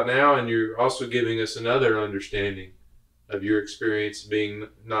talked about now, and you're also giving us another understanding of your experience being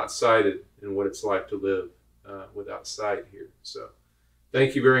not sighted and what it's like to live without sight here. So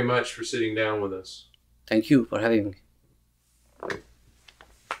thank you very much for sitting down with us. Thank you for having me.